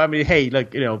 hey,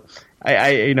 look,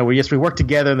 we work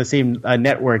together in the same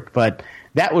network, but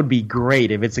that would be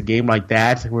great if it's a game like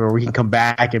that where we can come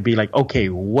back and be like, okay,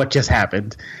 what just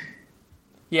happened?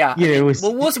 Yeah,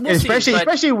 we'll see,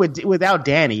 especially without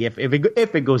Danny. If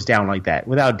it goes down like that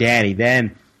without Danny,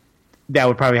 then that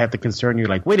would probably have to concern you.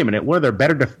 Like, wait a minute, one of their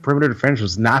better perimeter defenders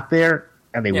was not there,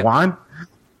 and they won.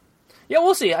 Yeah,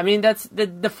 we'll see. I mean, that's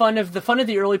the fun of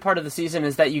the early part of the season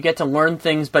is that you get to learn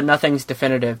things, but nothing's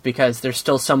definitive because there's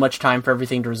still so much time for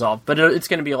everything to resolve. But it's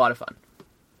going to be a lot of fun.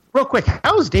 Real quick,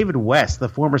 how's David West, the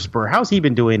former Spur? How's he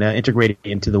been doing integrating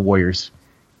into the Warriors?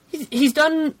 He's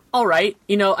done all right.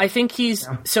 I think he's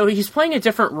playing a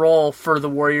different role for the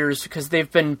Warriors because they've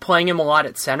been playing him a lot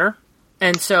at center.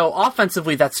 And so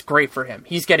offensively, that's great for him.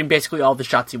 He's getting basically all the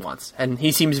shots he wants, and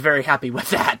he seems very happy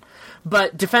with that.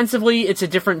 But defensively, it's a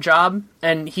different job,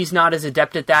 and he's not as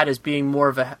adept at that as being more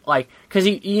of a because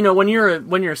when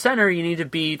you're a center, you need to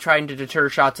be trying to deter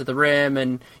shots at the rim,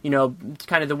 and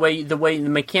kind of the way the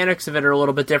mechanics of it are a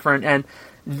little bit different, and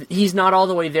he's not all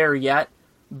the way there yet,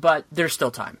 but there's still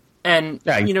time, and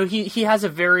he has a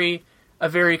very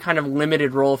kind of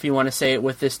limited role, if you want to say it,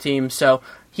 with this team. So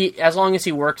as long as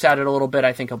he works at it a little bit,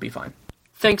 I think he'll be fine.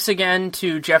 Thanks again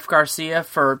to Jeff Garcia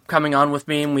for coming on with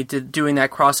me, and we did doing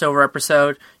that crossover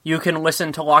episode. You can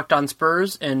listen to Locked On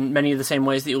Spurs in many of the same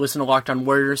ways that you listen to Locked On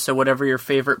Warriors, so whatever your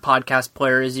favorite podcast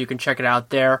player is, you can check it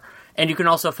out there. And you can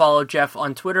also follow Jeff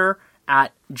on Twitter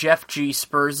at Jeff G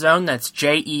Spurs Zone. That's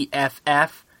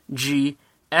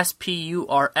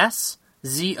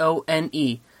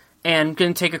JEFFGSPURSZONE. And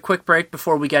going to take a quick break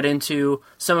before we get into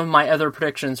some of my other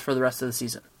predictions for the rest of the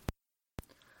season.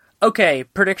 Okay,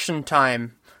 prediction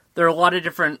time. There are a lot of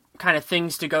different kind of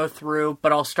things to go through,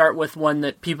 but I'll start with one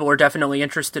that people are definitely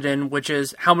interested in, which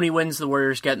is how many wins the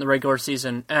Warriors get in the regular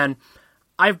season. And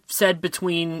I've said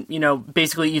between,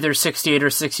 basically either 68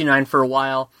 or 69 for a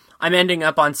while. I'm ending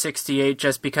up on 68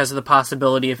 just because of the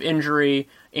possibility of injury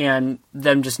and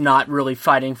them just not really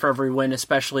fighting for every win,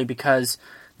 especially because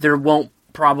there won't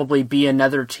probably be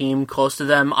another team close to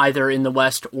them, either in the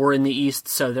West or in the East,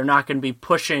 so they're not going to be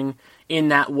pushing in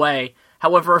that way.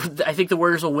 However, I think the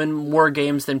Warriors will win more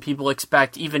games than people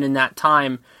expect, even in that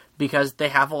time, because they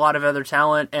have a lot of other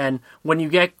talent, and when you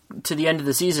get to the end of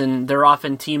the season, they're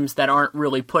often teams that aren't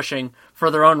really pushing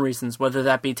for their own reasons, whether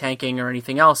that be tanking or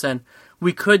anything else, and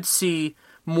we could see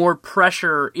more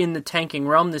pressure in the tanking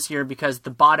realm this year because the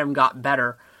bottom got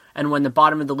better, and when the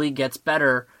bottom of the league gets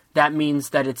better, that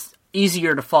means that it's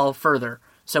easier to fall further.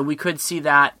 So we could see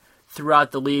that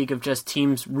throughout the league of just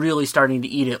teams really starting to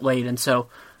eat it late. And so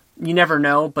you never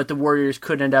know, but the Warriors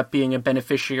could end up being a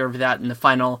beneficiary of that in the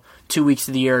final 2 weeks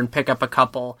of the year and pick up a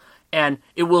couple. And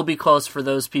it will be close for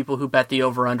those people who bet the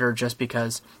over-under just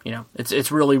because,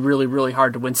 it's really, really, really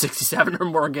hard to win 67 or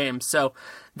more games. So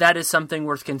that is something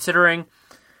worth considering.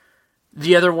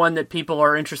 The other one that people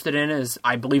are interested in is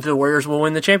I believe the Warriors will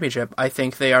win the championship. I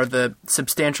think they are the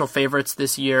substantial favorites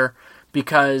this year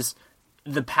because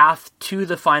the path to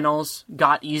the finals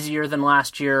got easier than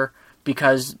last year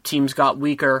because teams got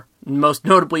weaker, most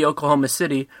notably Oklahoma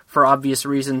City for obvious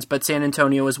reasons, but San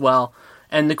Antonio as well.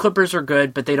 And the Clippers are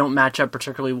good, but they don't match up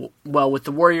particularly well with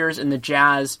the Warriors, and the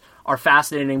Jazz are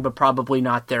fascinating, but probably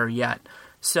not there yet.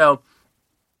 So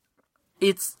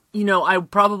it's, I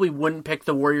probably wouldn't pick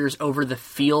the Warriors over the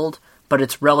field, but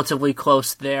it's relatively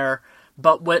close there.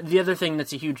 But the other thing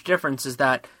that's a huge difference is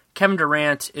that Kevin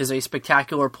Durant is a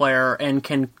spectacular player and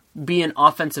can be an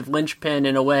offensive linchpin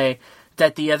in a way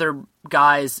that the other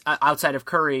guys outside of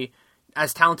Curry,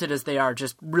 as talented as they are,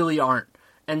 just really aren't.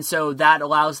 And so that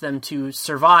allows them to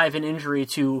survive an injury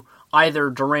to either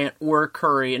Durant or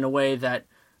Curry in a way that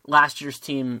last year's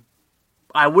team,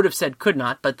 I would have said could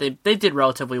not, but they did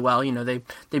relatively well.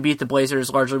 They beat the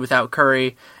Blazers largely without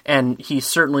Curry, and he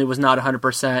certainly was not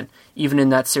 100%, even in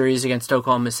that series against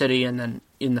Oklahoma City and then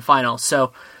in the finals.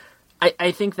 So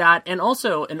I think that, and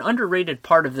also an underrated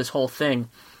part of this whole thing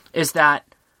is that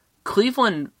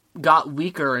Cleveland got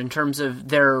weaker in terms of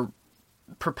their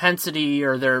propensity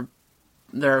or their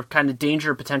kind of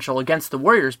danger potential against the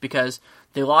Warriors because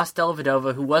they lost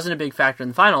Dellavedova, who wasn't a big factor in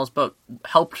the finals, but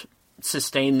helped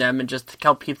sustain them and just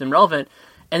help keep them relevant.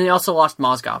 And they also lost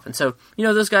Mozgov. And so,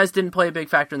 those guys didn't play a big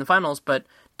factor in the finals, but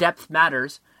depth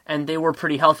matters. And they were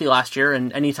pretty healthy last year.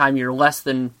 And anytime you're less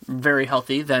than very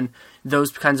healthy, then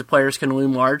those kinds of players can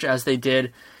loom large, as they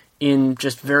did in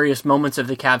just various moments of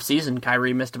the Cavs season.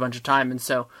 Kyrie missed a bunch of time. And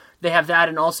so they have that.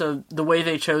 And also the way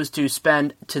they chose to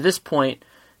spend, to this point,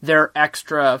 their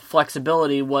extra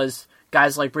flexibility was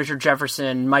guys like Richard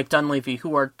Jefferson, Mike Dunleavy,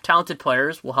 who are talented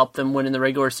players, will help them win in the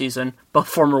regular season, both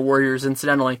former Warriors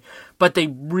incidentally, but they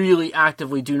really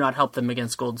actively do not help them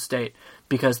against Golden State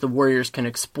because the Warriors can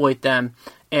exploit them,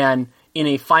 and in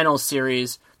a finals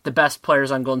series, the best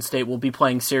players on Golden State will be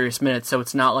playing serious minutes, so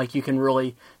it's not like you can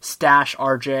really stash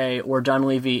RJ or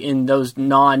Dunleavy in those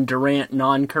non-Durant,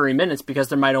 non-Curry minutes because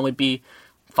there might only be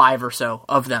 5 or so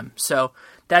of them. So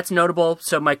that's notable.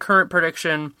 So my current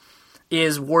prediction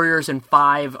is Warriors in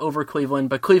 5 over Cleveland,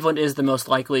 but Cleveland is the most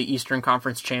likely Eastern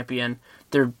Conference champion.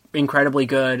 They're incredibly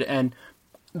good, and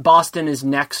Boston is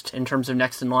next in terms of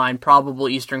next in line, probable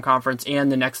Eastern Conference,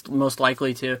 and the next most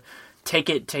likely to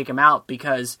take them out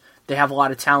because they have a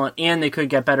lot of talent, and they could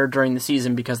get better during the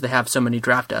season because they have so many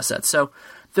draft assets. So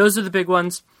those are the big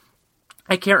ones.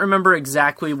 I can't remember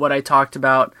exactly what I talked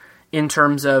about in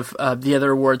terms of the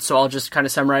other awards, so I'll just kind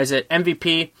of summarize it.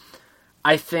 MVP,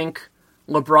 I think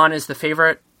LeBron is the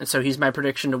favorite, and so he's my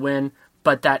prediction to win,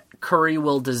 but that Curry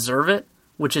will deserve it,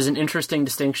 which is an interesting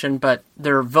distinction, but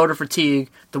they're voter fatigue,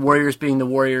 the Warriors being the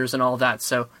Warriors and all that,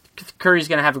 so Curry's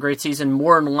going to have a great season,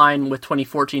 more in line with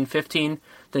 2014-15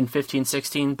 than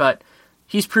 15-16, but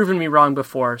he's proven me wrong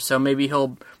before, so maybe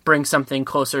he'll bring something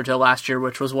closer to last year,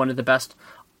 which was one of the best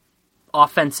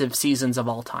offensive seasons of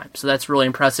all time. So that's really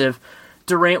impressive.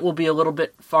 Durant will be a little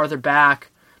bit farther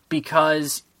back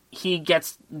because he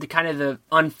gets the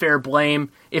unfair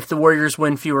blame if the Warriors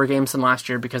win fewer games than last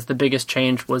year because the biggest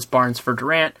change was Barnes for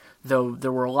Durant, though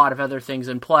there were a lot of other things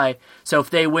in play. So if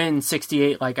they win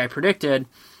 68 like I predicted,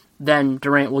 then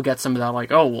Durant will get some of that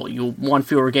like, oh, well, you won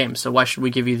fewer games, so why should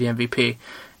we give you the MVP?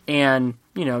 And,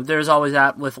 there's always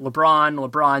that with LeBron.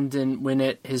 LeBron didn't win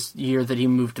it his year that he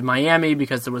moved to Miami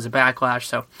because there was a backlash.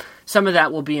 So some of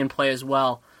that will be in play as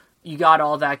well. You got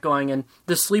all that going. And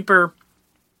the sleeper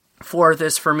for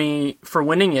this for me, for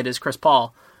winning it, is Chris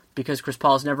Paul. Because Chris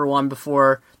Paul's never won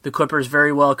before. The Clippers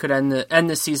very well could end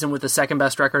this season with the second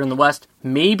best record in the West.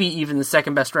 Maybe even the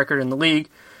second best record in the league.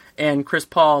 And Chris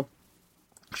Paul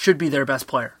should be their best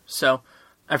player. So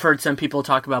I've heard some people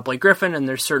talk about Blake Griffin, and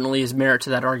there certainly is merit to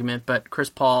that argument, but Chris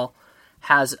Paul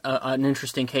has an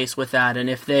interesting case with that, and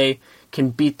if they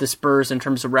can beat the Spurs in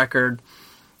terms of record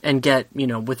and get,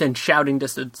 within shouting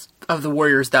distance of the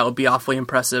Warriors, that would be awfully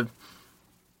impressive.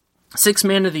 Sixth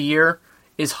Man of the Year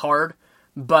is hard,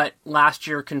 but last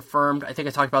year confirmed, I think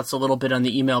I talked about this a little bit on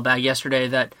the email bag yesterday,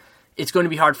 that it's going to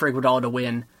be hard for Iguodala to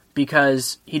win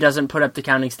because he doesn't put up the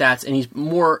counting stats, and he's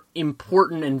more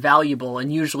important and valuable,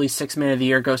 and usually Sixth Man of the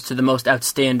Year goes to the most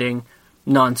outstanding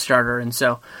non-starter. And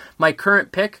so my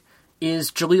current pick is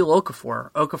Jahlil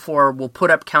Okafor. Okafor will put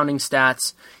up counting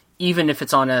stats, even if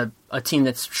it's on a team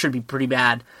that should be pretty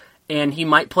bad, and he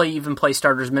might play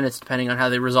starters minutes depending on how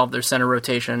they resolve their center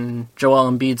rotation.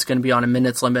 Joel Embiid's going to be on a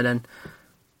minutes limit, and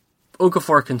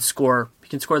Okafor can score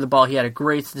can score the ball. He had a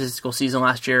great statistical season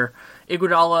last year.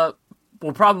 Iguodala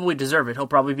will probably deserve it. He'll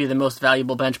probably be the most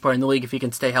valuable bench player in the league if he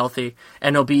can stay healthy,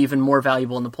 and he'll be even more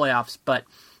valuable in the playoffs. But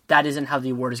that isn't how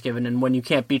the award is given, and when you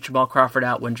can't beat Jamal Crawford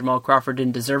out when Jamal Crawford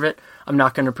didn't deserve it, I'm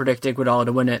not going to predict Iguodala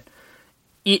to win it.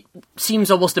 It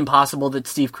seems almost impossible that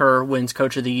Steve Kerr wins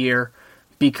Coach of the Year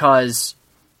because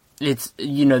it's,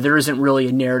 there isn't really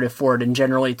a narrative for it, and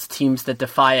generally it's teams that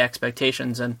defy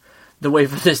expectations, and the way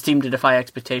for this team to defy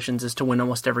expectations is to win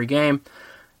almost every game.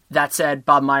 That said,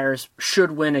 Bob Myers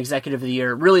should win Executive of the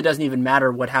Year. It really doesn't even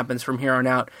matter what happens from here on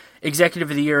out. Executive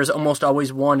of the Year is almost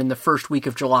always won in the first week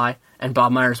of July, and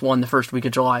Bob Myers won the first week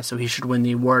of July, so he should win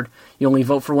the award. You only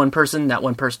vote for one person. That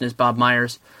one person is Bob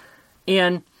Myers.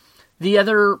 And the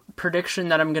other prediction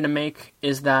that I'm going to make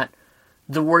is that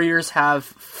the Warriors have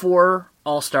 4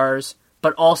 All-Stars,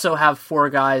 but also have 4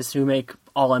 guys who make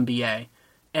All-NBA.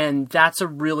 And that's a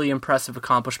really impressive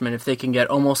accomplishment if they can get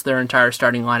almost their entire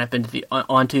starting lineup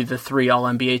onto the 3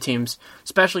 All-NBA teams,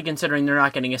 especially considering they're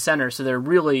not getting a center. So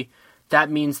that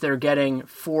means they're getting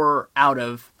 4 out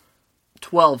of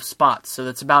 12 spots. So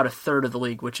that's about a third of the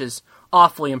league, which is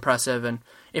awfully impressive. And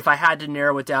if I had to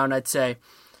narrow it down, I'd say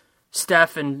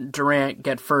Steph and Durant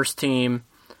get first team,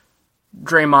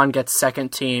 Draymond gets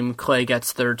second team, Klay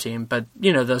gets third team. But,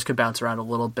 those could bounce around a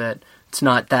little bit. It's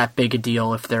not that big a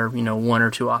deal if they're, 1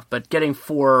 or 2 off. But getting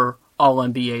 4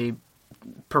 All-NBA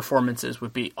performances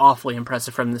would be awfully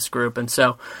impressive from this group. And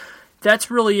so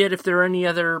that's really it. If there are any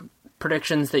other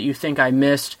predictions that you think I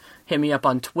missed, hit me up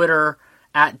on Twitter,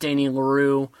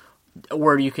 @DannyLaRue,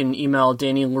 or you can email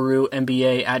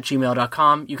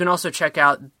DannyLaRueNBA@gmail.com. You can also check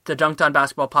out the Dunked On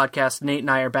Basketball podcast. Nate and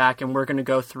I are back, and we're going to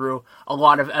go through a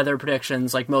lot of other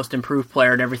predictions, like most improved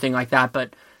player and everything like that.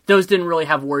 But those didn't really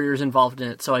have Warriors involved in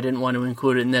it, so I didn't want to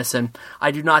include it in this. And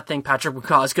I do not think Patrick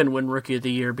McCaw is going to win Rookie of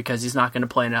the Year because he's not going to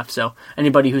play enough. So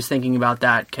anybody who's thinking about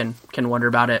that can wonder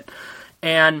about it.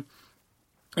 And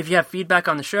if you have feedback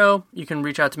on the show, you can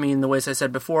reach out to me in the ways I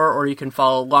said before, or you can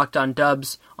follow Locked On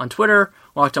Dubs on Twitter,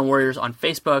 Locked On Warriors on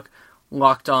Facebook,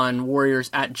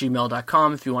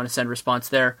 LockedOnWarriors@gmail.com if you want to send a response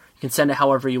there. You can send it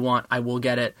however you want. I will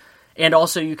get it. And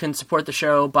also you can support the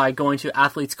show by going to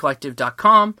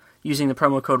athletescollective.com, using the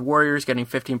promo code Warriors, getting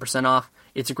 15% off.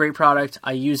 It's a great product.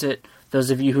 I use it. Those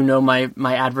of you who know my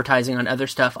advertising on other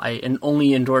stuff, I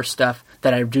only endorse stuff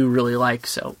that I do really like.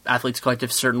 So Athletes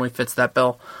Collective certainly fits that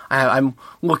bill. I'm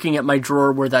looking at my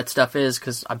drawer where that stuff is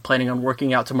because I'm planning on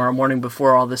working out tomorrow morning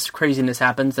before all this craziness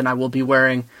happens, and I will be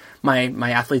wearing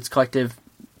my Athletes Collective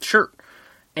shirt.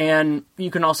 And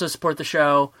you can also support the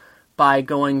show by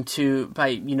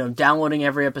downloading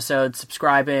every episode,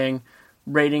 subscribing,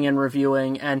 rating and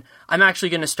reviewing. And I'm actually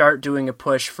going to start doing a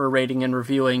push for rating and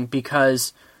reviewing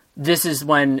because this is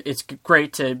when it's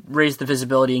great to raise the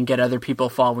visibility and get other people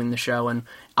following the show. And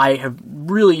I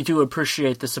really do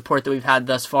appreciate the support that we've had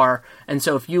thus far. And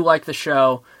so if you like the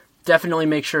show, definitely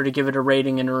make sure to give it a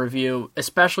rating and a review,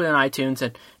 especially on iTunes.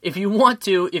 And if you want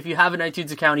to, if you have an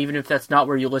iTunes account, even if that's not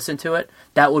where you listen to it,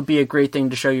 that would be a great thing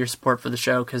to show your support for the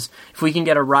show, because if we can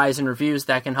get a rise in reviews,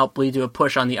 that can help lead to a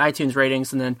push on the iTunes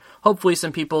ratings, and then hopefully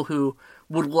some people who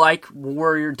would like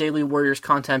daily Warriors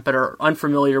content but are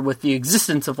unfamiliar with the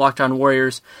existence of Locked On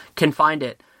Warriors can find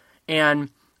it. And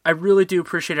I really do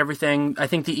appreciate everything. I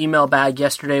think the email bag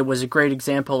yesterday was a great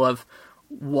example of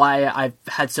why I've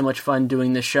had so much fun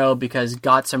doing this show, because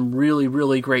got some really,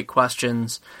 really great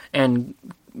questions, and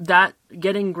that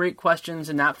getting great questions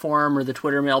in that forum or the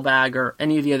Twitter mailbag or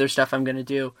any of the other stuff I'm going to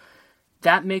do,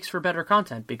 that makes for better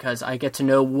content because I get to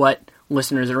know what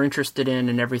listeners are interested in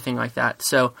and everything like that.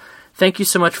 So thank you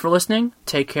so much for listening.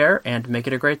 Take care and make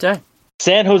it a great day.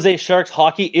 San Jose Sharks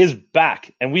hockey is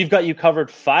back, and we've got you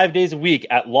covered 5 days a week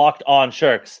at Locked On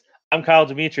Sharks. I'm Kyle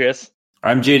Demetrius.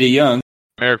 I'm JD Young.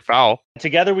 Eric Fowl.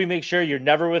 Together we make sure you're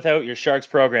never without your Sharks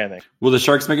programming. Will the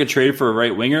Sharks make a trade for a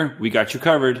right winger? We got you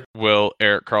covered. Will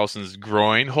Erik Karlsson's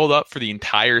groin hold up for the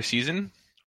entire season?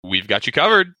 We've got you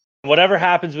covered. Whatever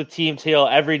happens with Team Teal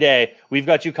every day, we've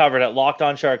got you covered at Locked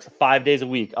On Sharks 5 days a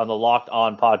week on the Locked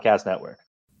On Podcast Network.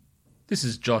 This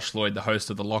is Josh Lloyd, the host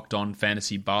of the Locked On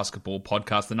Fantasy Basketball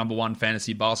Podcast, the number one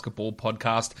fantasy basketball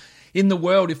podcast in the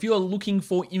world. If you're looking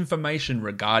for information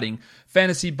regarding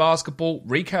fantasy basketball,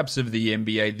 recaps of the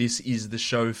NBA, this is the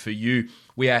show for you.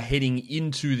 We are heading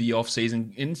into the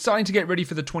off-season and starting to get ready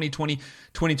for the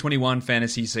 2020-2021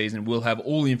 fantasy season. We'll have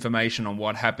all the information on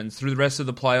what happens through the rest of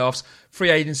the playoffs,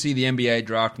 free agency, the NBA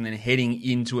draft, and then heading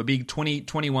into a big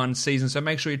 2021 season. So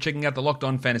make sure you're checking out the Locked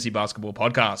On Fantasy Basketball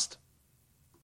Podcast.